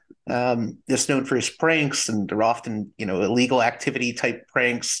kid is known for his pranks, and they're often, illegal activity type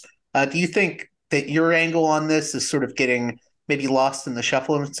pranks. Do you think that your angle on this is sort of getting maybe lost in the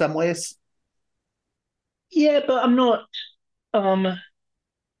shuffle in some ways? Yeah, but I'm not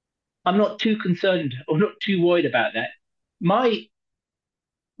too concerned or not too worried about that. My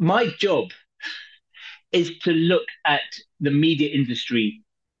job is to look at the media industry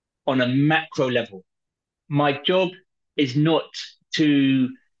on a macro level. My job is not to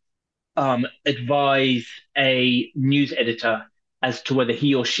advise a news editor as to whether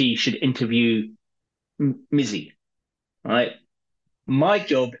he or she should interview Mizzy, right? My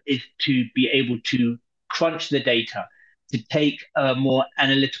job is to be able to crunch the data, to take a more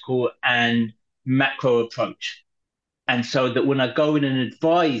analytical and macro approach. And so that when I go in and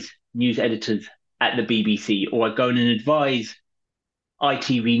advise news editors at the BBC, or I go in and advise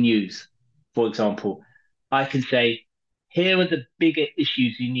ITV News, for example, I can say, here are the bigger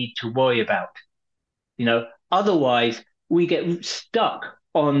issues you need to worry about. Otherwise we get stuck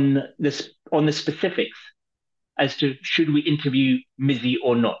on the specifics as to should we interview Mizzy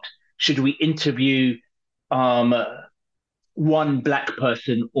or not? Should we interview one black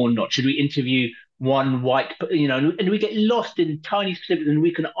person or not? Should we interview one white, and we get lost in tiny specifics and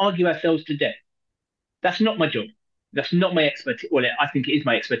we can argue ourselves to death. That's not my job. That's not my expertise. Well, I think it is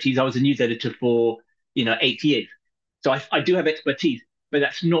my expertise. I was a news editor for, 8 years. So I do have expertise, but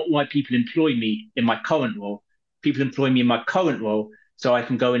that's not why people employ me in my current role. People employ me in my current role so I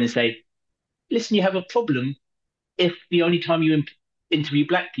can go in and say, listen, you have a problem if the only time you interview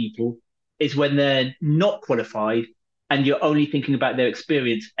black people is when they're not qualified and you're only thinking about their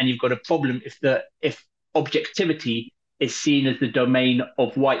experience, and you've got a problem if objectivity is seen as the domain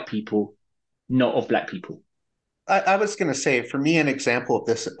of white people, not of black people. I was going to say, for me, an example of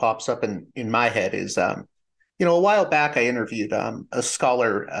this that pops up in my head is, a while back I interviewed a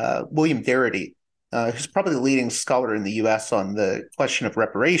scholar, William Darity, who's probably the leading scholar in the U.S. on the question of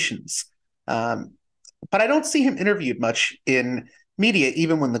reparations. But I don't see him interviewed much in media,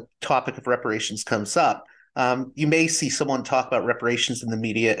 even when the topic of reparations comes up. You may see someone talk about reparations in the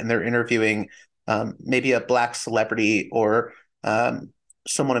media, and they're interviewing maybe a black celebrity or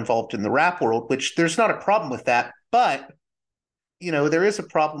someone involved in the rap world, which there's not a problem with that. But, there is a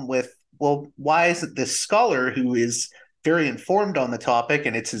problem with, well, why isn't this scholar who is very informed on the topic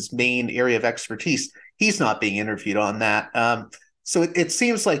and it's his main area of expertise, he's not being interviewed on that. So it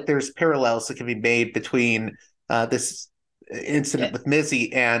seems like there's parallels that can be made between this incident with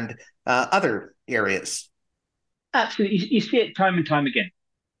Mizzy and other areas. Absolutely. You see it time and time again.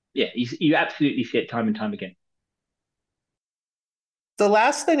 Yeah, you absolutely see it time and time again. The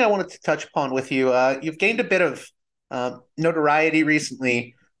last thing I wanted to touch upon with you, you've gained a bit of notoriety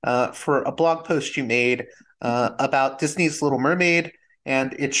recently for a blog post you made about Disney's Little Mermaid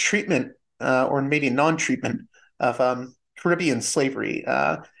and its treatment, or maybe non-treatment, of Caribbean slavery.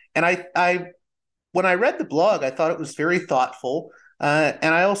 And when I read the blog, I thought it was very thoughtful.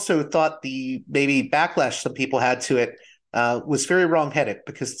 And I also thought the maybe backlash some people had to it was very wrong-headed,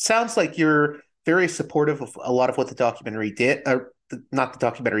 because it sounds like you're very supportive of a lot of what the documentary did, not the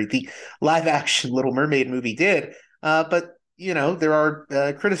documentary, the live-action Little Mermaid movie did. But, there are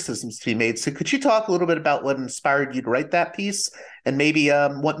criticisms to be made. So could you talk a little bit about what inspired you to write that piece, and maybe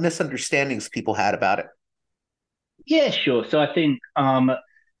what misunderstandings people had about it? Yeah, sure. So I think,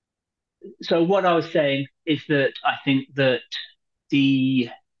 so what I was saying is that I think that the,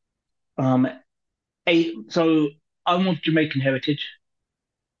 so I'm of Jamaican heritage,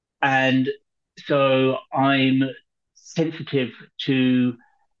 and so I'm sensitive to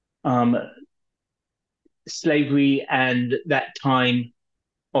slavery and that time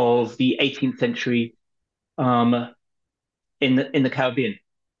of the 18th century in the Caribbean.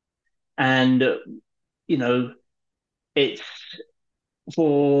 And it's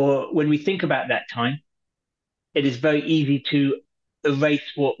for when we think about that time, it is very easy to erase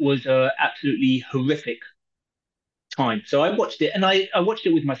what was a absolutely horrific time. So I watched it, and I watched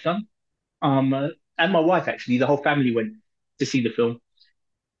it with my son, and my wife. Actually, the whole family went to see the film.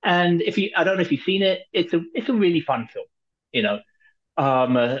 And I don't know if you've seen it. It's a really fun film. You know,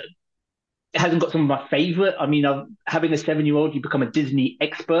 it hasn't got some of my favorite. I mean, having a 7-year-old, you become a Disney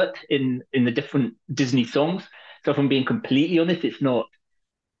expert in the different Disney songs. So if I'm being completely honest, it's not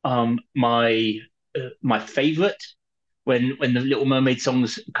my favorite when the Little Mermaid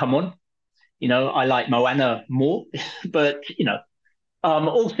songs come on. I like Moana more, but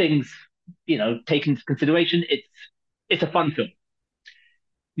all things taken into consideration, it's a fun film.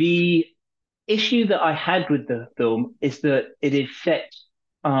 The issue that I had with the film is that it is set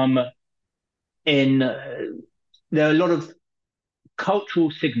in there are a lot of cultural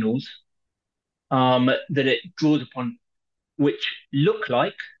signals that it draws upon, which look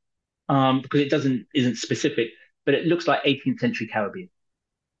like because it isn't specific, but it looks like 18th century Caribbean,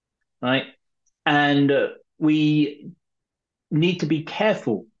 right? And we need to be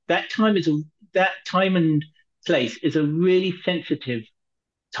careful. That time and place is a really sensitive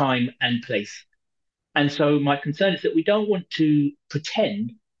time and place. And so my concern is that we don't want to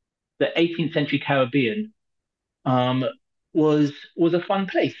pretend that 18th century Caribbean was a fun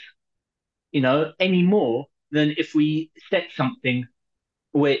place, any more than if we set something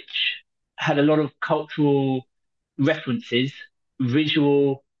which had a lot of cultural references,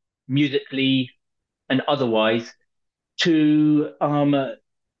 visual, musically, and otherwise, to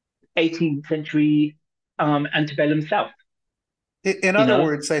 18th century antebellum South. In other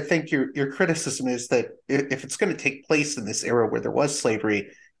words, I think your criticism is that if it's going to take place in this era where there was slavery,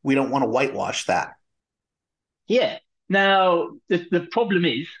 we don't want to whitewash that. Yeah. Now the problem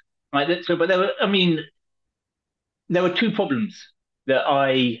is, right? But there were two problems that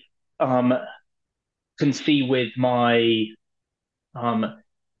I can see with my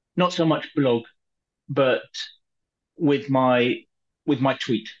not so much blog, but with my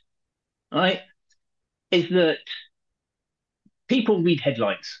tweet, right? Is that people read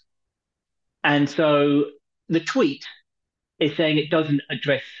headlines, and so the tweet is saying it doesn't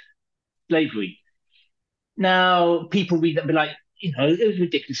address slavery. Now people read that and be like, it was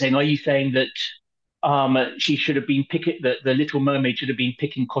ridiculous saying, are you saying that she should have been picking, that the Little Mermaid should have been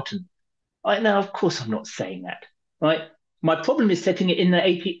picking cotton? Right now, of course, I'm not saying that, right? My problem is setting it in the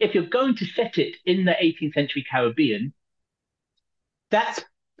 18th. If you're going to set it in the 18th century Caribbean, that's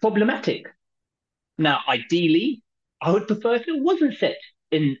problematic. Now, ideally, I would prefer if it wasn't set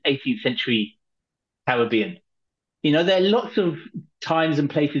in 18th century Caribbean. There are lots of times and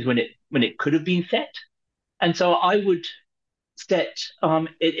places when it could have been set, and so I would set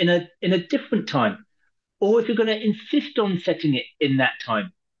it in a different time. Or if you're going to insist on setting it in that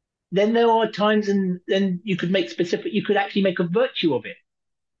time, then there are times, and then you could you could actually make a virtue of it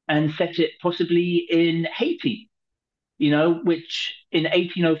and set it possibly in Haiti, which in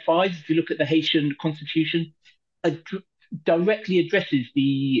 1805, if you look at the Haitian constitution, directly addresses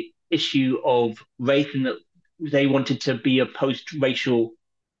the issue of race, and that they wanted to be a post-racial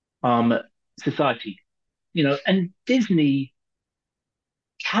society, and Disney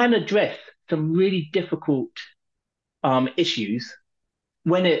can address some really difficult issues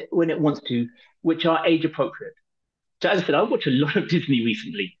when it wants to, which are age appropriate. So as I said, I watched a lot of Disney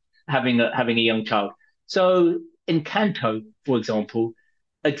recently, having a young child. So Encanto, for example,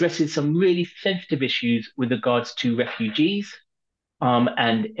 addresses some really sensitive issues with regards to refugees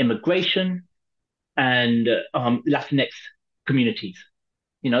and immigration and Latinx communities.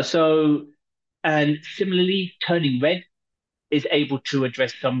 So, and similarly, Turning Red is able to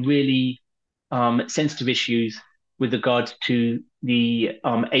address some really sensitive issues with regards to the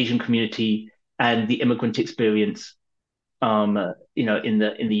Asian community and the immigrant experience, in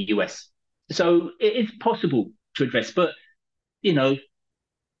the US. So it is possible to address, but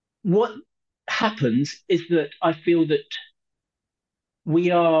what happens is that I feel that we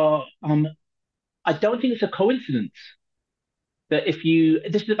are. I don't think it's a coincidence that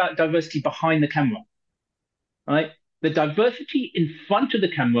this is about diversity behind the camera, right? The diversity in front of the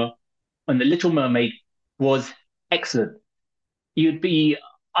camera on The Little Mermaid was excellent. I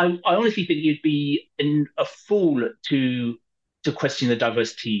honestly think you'd be a fool to question the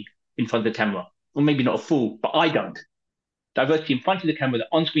diversity in front of the camera. Well, maybe not a fool, but I don't. Diversity in front of the camera, the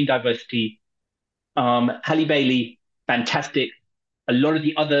on-screen diversity. Halle Bailey, fantastic. A lot of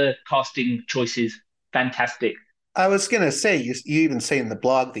the other casting choices, fantastic. I was going to say, you even say in the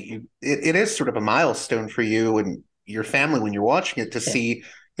blog that it is sort of a milestone for you and your family when you're watching it to see,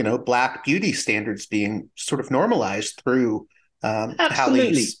 Black beauty standards being sort of normalized through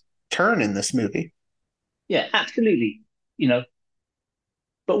Halle's turn in this movie. Yeah, absolutely.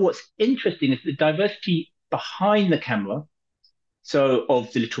 But what's interesting is the diversity behind the camera. So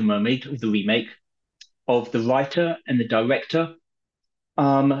of The Little Mermaid, of the remake, of the writer and the director,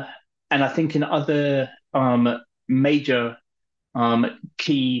 and I think in other major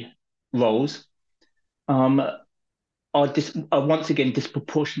key roles are once again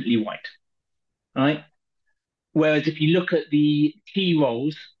disproportionately white, right? Whereas if you look at the key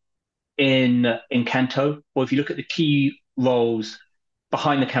roles in Encanto, or if you look at the key roles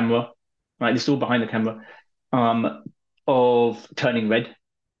behind the camera, right? This is all behind the camera of Turning Red.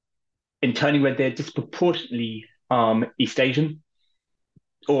 In Turning Red, they're disproportionately East Asian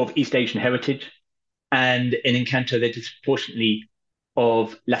or of East Asian heritage, and in Encanto, they're disproportionately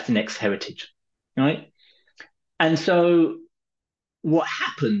of Latinx heritage, right? And so what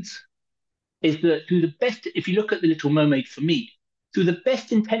happens is that if you look at The Little Mermaid for me, through the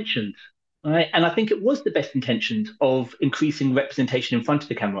best intentions, right? And I think it was the best intentions of increasing representation in front of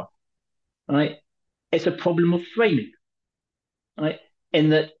the camera, right? It's a problem of framing, right? In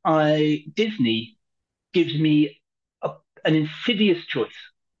that Disney gives me an insidious choice.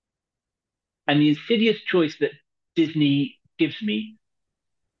 And the insidious choice that Disney gives me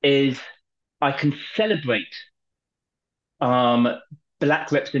is I can celebrate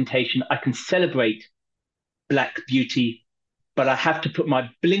Black representation. I can celebrate Black beauty, but I have to put my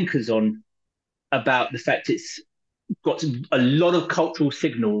blinkers on about the fact it's got a lot of cultural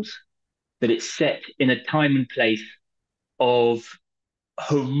signals that it's set in a time and place of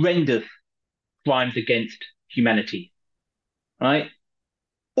horrendous crimes against humanity, right?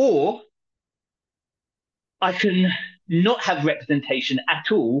 Or I can not have representation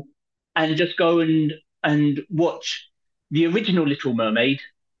at all and just go and watch the original Little Mermaid,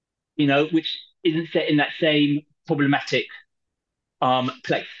 which isn't set in that same problematic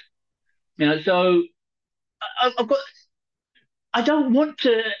place. So I don't want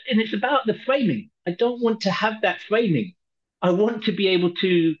to, and it's about the framing. I don't want to have that framing. I want to be able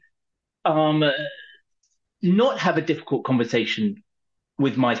to not have a difficult conversation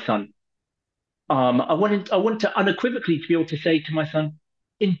with my son. I want to unequivocally to be able to say to my son,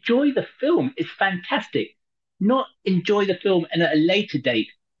 enjoy the film. It's fantastic. not enjoy the film and at a later date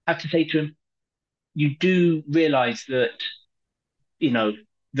have to say to him, you do realize that, you know,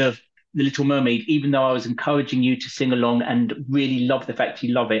 the the Little Mermaid, even though I was encouraging you to sing along and really love the fact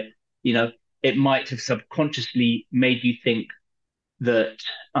you love it, you know, it might have subconsciously made you think that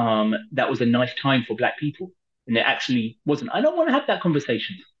that was a nice time for Black people, and it actually wasn't. I don't want to have that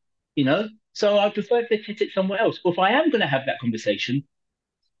conversation, you know. So I prefer if they sit it somewhere else. Or if I am going to have that conversation,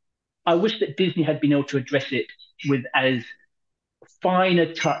 I wish that Disney had been able to address it with as fine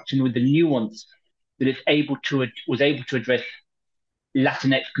a touch and with the nuance that it's able to was able to address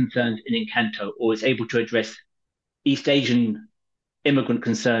Latinx concerns in Encanto, or is able to address East Asian immigrant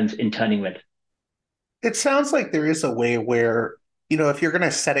concerns in Turning Red. It sounds like there is a way where, if you're going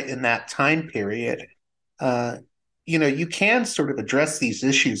to set it in that time period, uh, you can sort of address these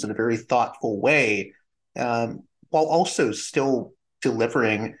issues in a very thoughtful way, while also still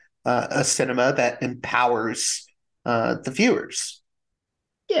delivering a cinema that empowers the viewers.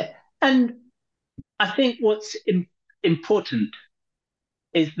 Yeah, and I think what's important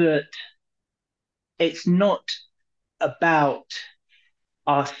is that it's not about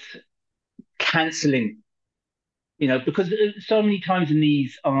us canceling, because so many times in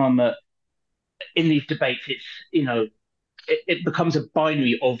these debates, it's it becomes a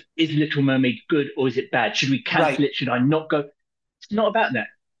binary of, is Little Mermaid good or is it bad? Should we cancel it? Should I not go? It's not about that.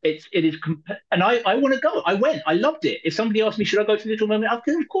 It is, and I want to go. I went. I loved it. If somebody asked me, should I go to Little Mermaid? I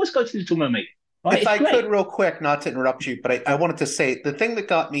can, of course, go to Little Mermaid. Right? If I could, real quick, not to interrupt you, but I wanted to say the thing that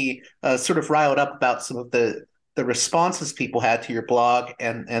got me sort of riled up about some of the responses people had to your blog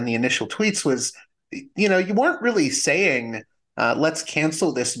and the initial tweets was, you weren't really saying, let's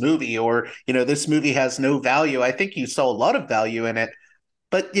cancel this movie, or, this movie has no value. I think you saw a lot of value in it,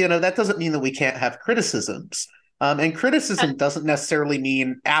 but, that doesn't mean that we can't have criticisms. And criticism doesn't necessarily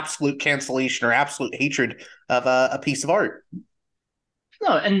mean absolute cancellation or absolute hatred of a piece of art.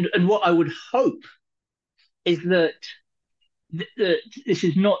 No, and what I would hope is that this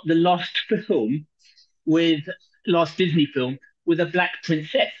is not the last Disney film with a Black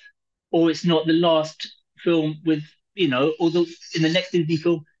princess, or it's not the last film with, although in the next Disney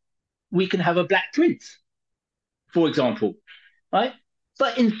film we can have a Black prince, for example, right?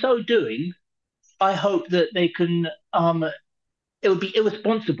 But in so doing, I hope that they can. It would be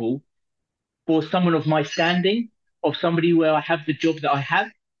irresponsible for someone of my standing, of somebody where I have the job that I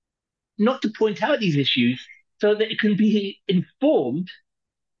have, not to point out these issues so that it can be informed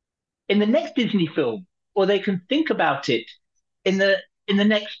in the next Disney film, or they can think about it in the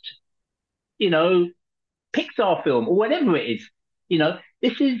next, Pixar film or whatever it is.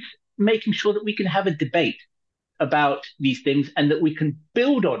 This is making sure that we can have a debate about these things and that we can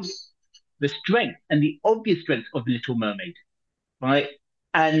build on the strength and the obvious strength of Little Mermaid, right?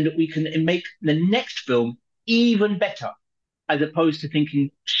 And we can make the next film even better, as opposed to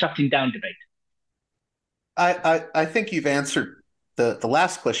shutting down debate. I think you've answered the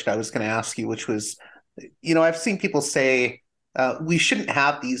last question I was going to ask you, which was, I've seen people say we shouldn't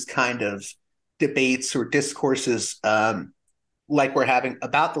have these kind of debates or discourses like we're having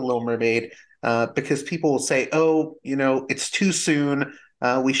about the Little Mermaid, because people will say, oh, it's too soon.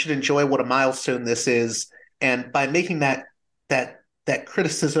 We should enjoy what a milestone this is. And by making that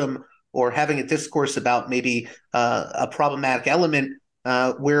criticism or having a discourse about maybe a problematic element,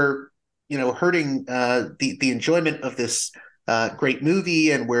 we're hurting the enjoyment of this great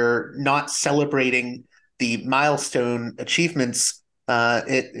movie, and we're not celebrating the milestone achievements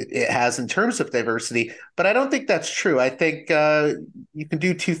it has in terms of diversity. But I don't think that's true. I think you can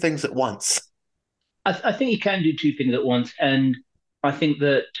do two things at once. I think you can do two things at once, and I think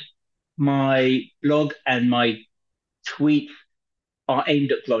that my blog and my tweets are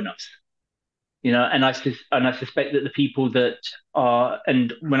aimed at grown-ups, and I suspect that the people that are,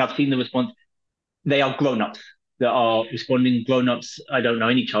 and when I've seen the response, they are grown-ups that are responding. Grown-ups. I don't know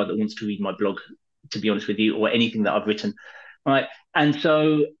any child that wants to read my blog, to be honest with you, or anything that I've written, right? And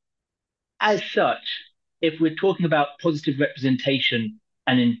so, as such, if we're talking about positive representation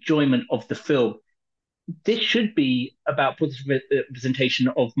and enjoyment of the film, this should be about positive representation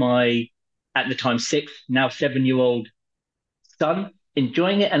of my, at the time, 6, now 7-year-old son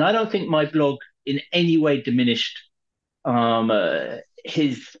enjoying it. And I don't think my blog in any way diminished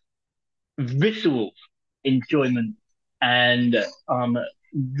his visceral enjoyment and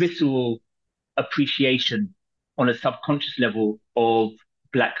visceral appreciation on a subconscious level of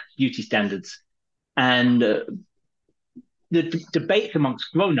Black beauty standards. And the debates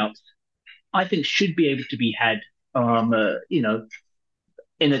amongst grown-ups, I think, should be able to be had, in a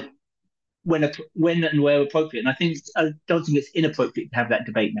when and where appropriate. And I don't think it's inappropriate to have that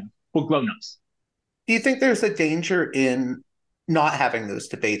debate now for grown-ups. Do you think there's a danger in not having those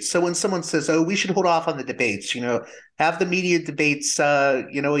debates? So when someone says, "Oh, we should hold off on the debates," have the media debates, a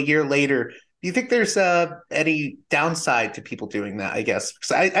year later. Do you think there's any downside to people doing that? I guess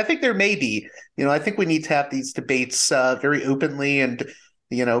because I think there may be. I think we need to have these debates very openly and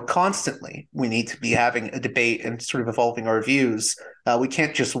constantly. We need to be having a debate and sort of evolving our views. We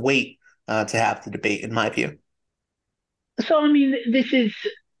can't just wait to have the debate, in my view. So, I mean,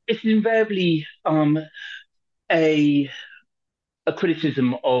 it's invariably a a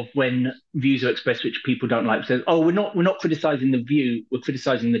criticism of when views are expressed which people don't like. So, oh, we're not criticizing the view, we're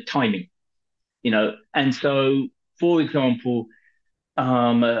criticizing the timing. And so, for example,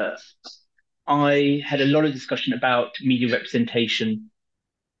 um, uh, I had a lot of discussion about media representation,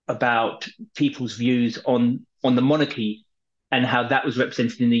 about people's views on the monarchy and how that was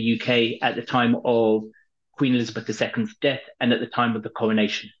represented in the UK at the time of Queen Elizabeth II's death and at the time of the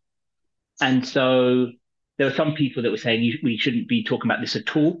coronation. And so there were some people that were saying we shouldn't be talking about this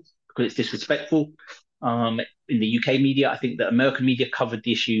at all because it's disrespectful. In the UK media, I think that American media covered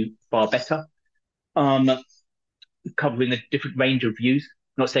the issue far better, um, covering a different range of views.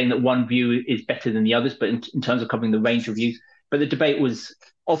 I'm not saying that one view is better than the others, but in terms of covering the range of views. But the debate was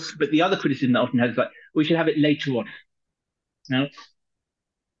off. But the other criticism that often has is like we should have it later on. Now,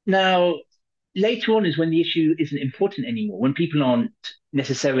 now later on is when the issue isn't important anymore, when people aren't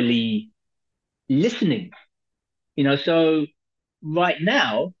necessarily listening. So right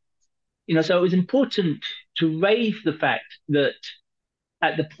now, so it was important to raise the fact that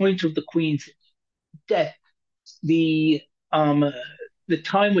at the point of the Queen's death, the um the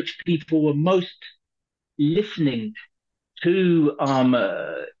time which people were most listening to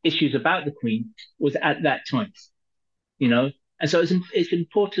issues about the Queen was at that time, and so it's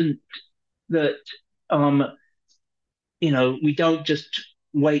important that um we don't just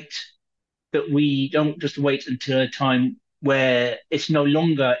wait we don't just wait until a time where it's no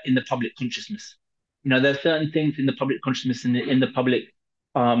longer in the public consciousness. There are certain things in the public consciousness and in the public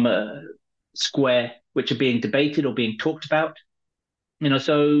um, uh, square which are being debated or being talked about.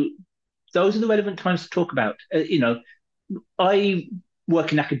 So those are the relevant times to talk about. I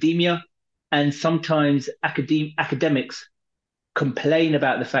work in academia, and sometimes academics complain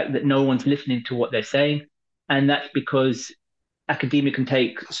about the fact that no one's listening to what they're saying, and that's because academia can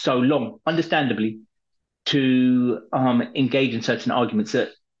take so long, understandably, to engage in certain arguments that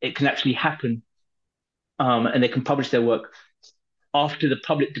it can actually happen, and they can publish their work after the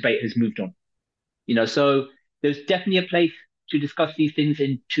public debate has moved on. So there's definitely a place to discuss these things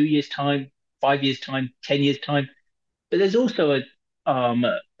in 2 years' time, 5 years' time, 10 years' time. But there's also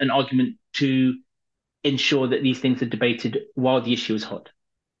an argument to ensure that these things are debated while the issue is hot.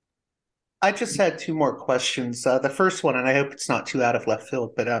 I just had two more questions. The first one, and I hope it's not too out of left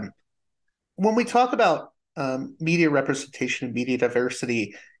field, but when we talk about media representation and media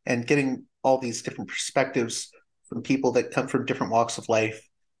diversity and getting all these different perspectives from people that come from different walks of life,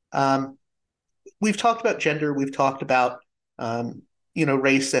 we've talked about gender, we've talked about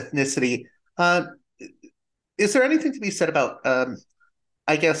race, ethnicity. Is there anything to be said about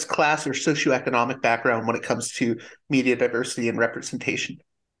I guess class or socioeconomic background when it comes to media diversity and representation?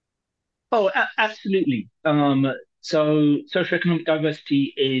 Oh, absolutely. So socioeconomic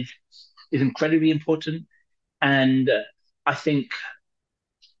diversity is incredibly important, and I think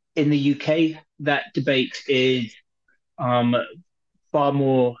in the UK that debate is far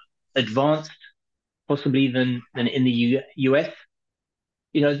more advanced, possibly than in the US.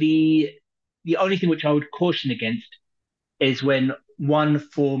 The only thing which I would caution against is when one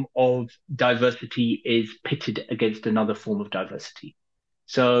form of diversity is pitted against another form of diversity.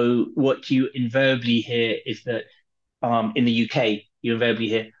 So what you invariably hear is that in the UK, you invariably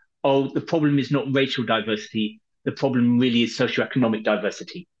hear, oh, the problem is not racial diversity. The problem really is socioeconomic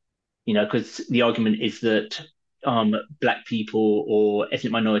diversity, because the argument is that Black people or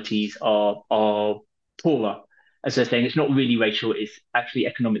ethnic minorities are poorer. As they're saying, it's not really racial, it's actually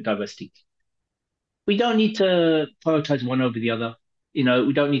economic diversity. We don't need to prioritize one over the other. We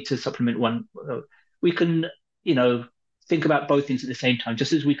don't need to supplement one. We can, think about both things at the same time,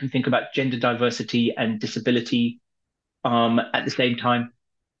 just as we can think about gender diversity and disability at the same time.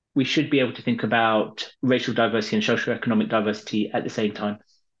 We should be able to think about racial diversity and socioeconomic diversity at the same time,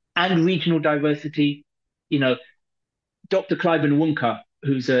 and regional diversity. Dr. Cliven Wonka,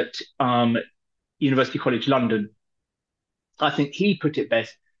 who's at University College London, I think he put it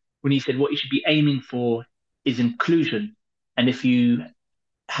best when he said what you should be aiming for is inclusion. And if you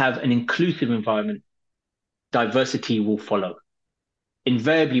have an inclusive environment, diversity will follow.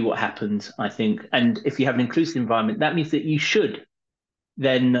 Invariably, what happens, I think, and if you have an inclusive environment, that means that you should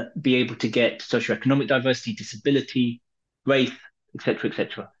then be able to get socioeconomic diversity, disability, race, etc.,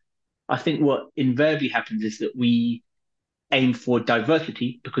 etc. I think what invariably happens is that we aim for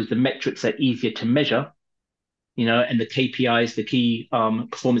diversity because the metrics are easier to measure, and the KPIs, the key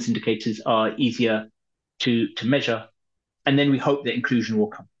performance indicators, are easier to measure, and then we hope that inclusion will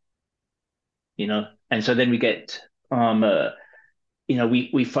come. And so then we get,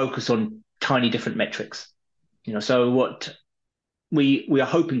 we focus on tiny different metrics. So what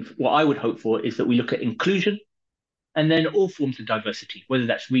I would hope for is that we look at inclusion, and then all forms of diversity, whether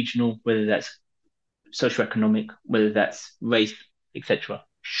that's regional, whether that's socioeconomic, whether that's race, etc.,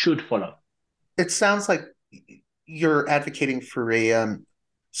 should follow. It sounds like you're advocating for a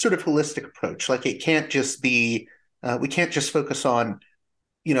sort of holistic approach. Like it can't just be, we can't just focus on,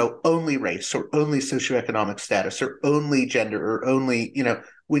 only race or only socioeconomic status or only gender or only,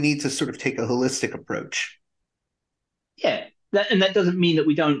 we need to sort of take a holistic approach. Yeah, that doesn't mean that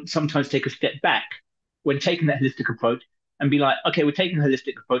we don't sometimes take a step back when taking that holistic approach and be like, okay, we're taking a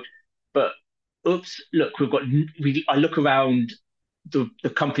holistic approach, but oops, look, I look around the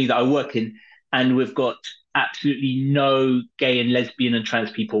company that I work in, and we've got absolutely no gay and lesbian and trans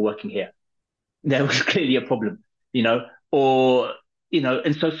people working here. There was clearly a problem, and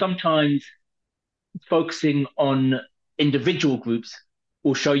so sometimes focusing on individual groups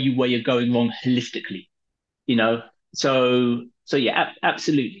will show you where you're going wrong holistically, So yeah,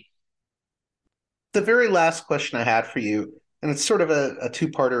 absolutely. The very last question I had for you, and it's sort of a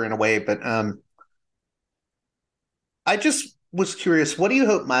two-parter in a way, but I just was curious, what do you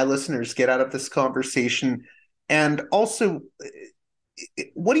hope my listeners get out of this conversation? And also,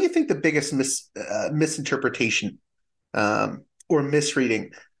 what do you think the biggest misinterpretation or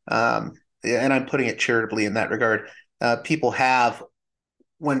misreading, and I'm putting it charitably in that regard, people have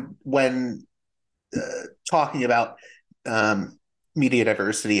when talking about media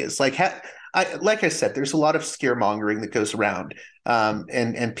diversity is? Like I said, there's a lot of scaremongering that goes around,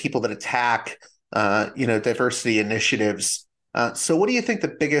 and people that attack diversity initiatives. So what do you think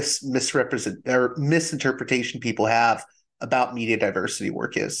the biggest misinterpretation people have about media diversity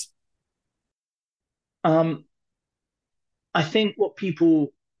work is? I think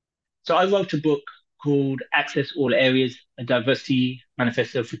so I wrote a book called Access All Areas, a Diversity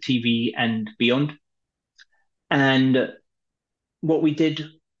Manifesto for TV and Beyond. And what we did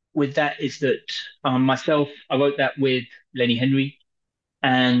with that is that I wrote that with Lenny Henry.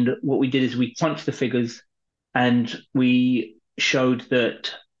 And what we did is we crunched the figures, and we showed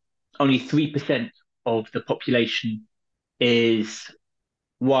that only 3% of the population is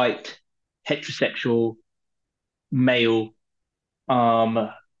white, heterosexual, male,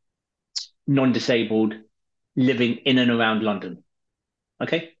 non-disabled, living in and around London.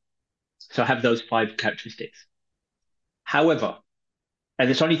 Okay? So I have those 5 characteristics. However, and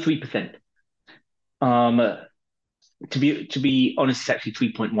it's only 3%. To be honest, it's actually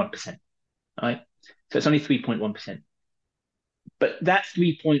 3.1%. Right? So it's only 3.1%. But that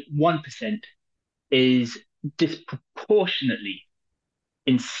 3.1% is disproportionately,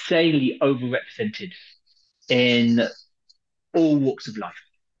 insanely overrepresented in all walks of life,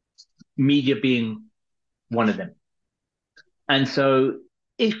 media being one of them. And so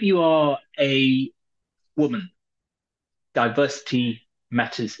if you are a woman, diversity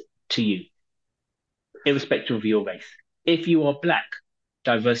matters to you, irrespective of your race. If you are Black,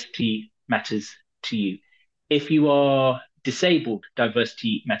 diversity matters to you. If you are disabled,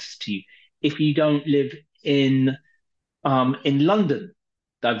 diversity matters to you. If you don't live in London,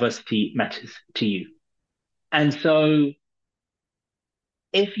 diversity matters to you. And so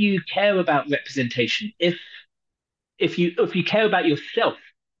if you care about representation, if you care about yourself,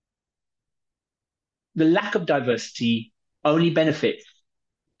 the lack of diversity only benefits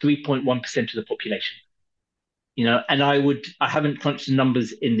 3.1% of the population. And I haven't crunched the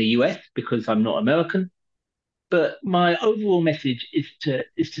numbers in the US because I'm not American, but my overall message is to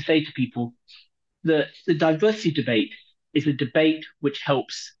say to people that the diversity debate is a debate which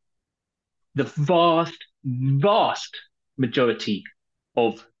helps the vast, vast majority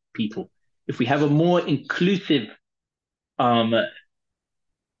of people. If we have a more inclusive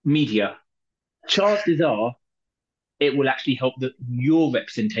media, chances are it will actually help your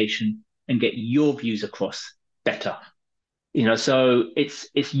representation and get your views across better. So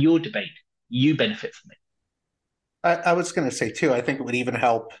it's your debate. You benefit from it. I was going to say too, I think it would even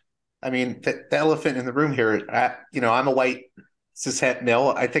help. I mean, the elephant in the room here, I'm a white cishet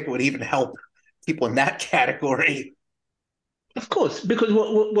male. I think it would even help people in that category. Of course, because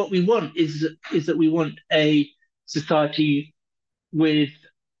what we want is that we want a society with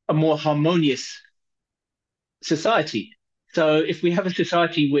a more harmonious society. So if we have a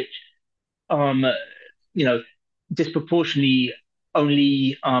society which, um, you know, disproportionately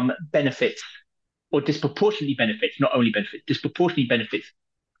only benefits, or disproportionately benefits, not only benefits, disproportionately benefits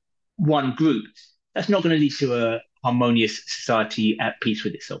one group, that's not going to lead to a harmonious society at peace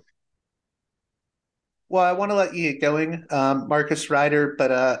with itself. Well, I want to let you get going, Marcus Ryder,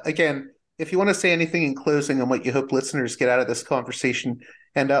 but again, if you want to say anything in closing on what you hope listeners get out of this conversation,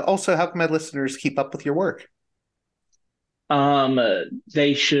 and also how can my listeners keep up with your work?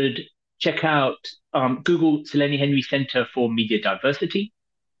 They should check out Google Lenny Henry Center for Media Diversity.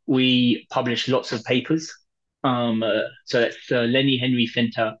 We publish lots of papers. So that's Lenny Henry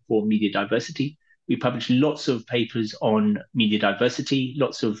Center for Media Diversity. We publish lots of papers on media diversity,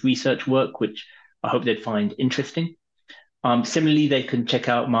 lots of research work, which I hope they'd find interesting. Similarly, they can check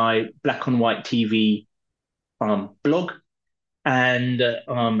out my Black on White TV blog and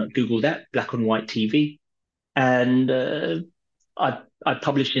Google that, Black on White TV. And I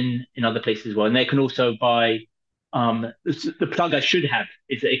publish in other places as well. And they can also buy, the plug I should have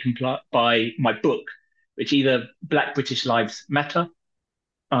is that they can buy my book, which either Black British Lives Matter,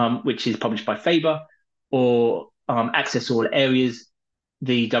 which is published by Faber, or Access All Areas,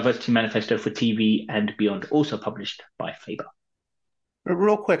 the Diversity Manifesto for TV and Beyond, also published by Faber.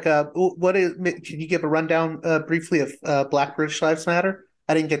 Real quick, can you give a rundown briefly of Black British Lives Matter?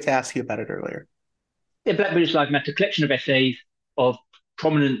 I didn't get to ask you about it earlier. Yeah, Black British Lives Matter, collection of essays of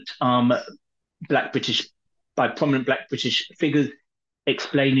prominent Black British figures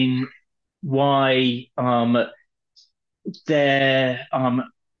explaining why they're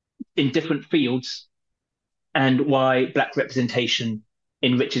in different fields and why Black representation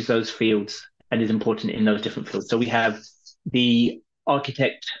enriches those fields and is important in those different fields. So we have the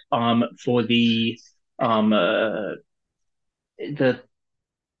architect for the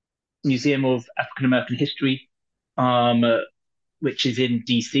Museum of African American History, which is in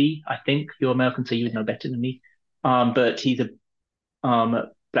DC. I think you're American, so you would know better than me. But he's a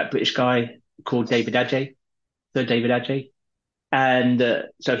Black British guy called David Adjaye, Sir David Adjaye, and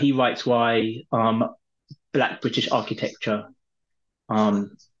so he writes why Black British architecture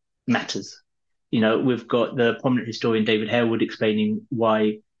matters. We've got the prominent historian David Harewood explaining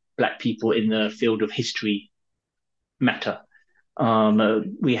why Black people in the field of history matter.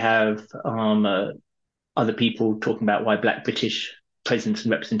 We have other people talking about why Black British presence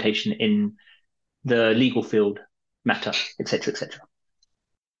and representation in the legal field matter, etc., etc.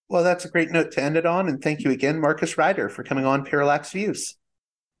 Well, that's a great note to end it on, and thank you again, Marcus Ryder, for coming on Parallax Views.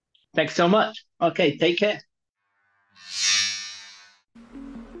 Thanks so much. Okay, take care.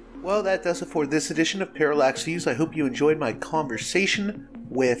 Well, that does it for this edition of Parallax Views. I hope you enjoyed my conversation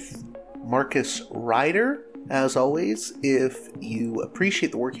with Marcus Ryder. As always, if you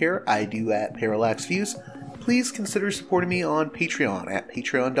appreciate the work here I do at Parallax Views, please consider supporting me on Patreon at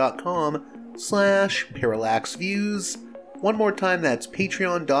patreon.com/parallaxviews. One more time, that's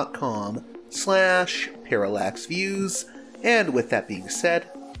patreon.com/parallaxviews. And with that being said,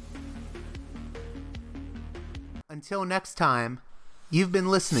 until next time, you've been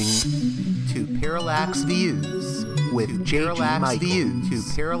listening to Parallax Views with Parallax Views to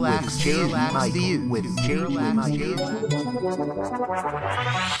Parallax Views with Parallax Views.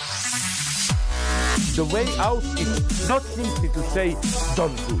 The way out is not simply to say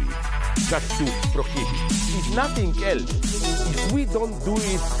don't do it, just to prohibit. If nothing else, if we don't do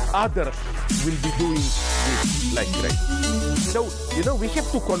it, others will be doing it like crazy. So, we have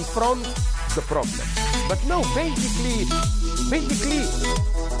to confront the problem. But no, basically,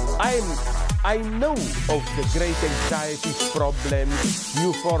 I know of the great anxieties, problems,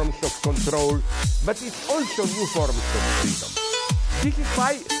 new forms of control, but it's also new forms of freedom. This is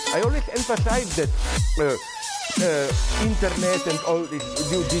why I always emphasize that internet and all this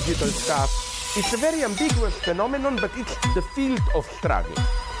new digital stuff, it's a very ambiguous phenomenon, but it's the field of struggle.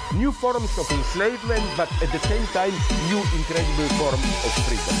 New forms of enslavement, but at the same time, new incredible forms of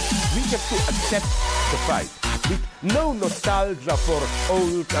freedom. We have to accept the fight with no nostalgia for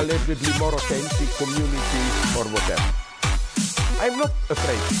old, allegedly more authentic communities or whatever. I'm not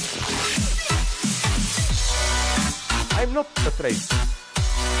afraid. I'm not afraid.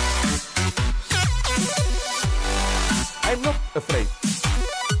 I'm not afraid.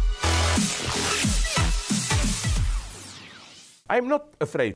 I'm not afraid.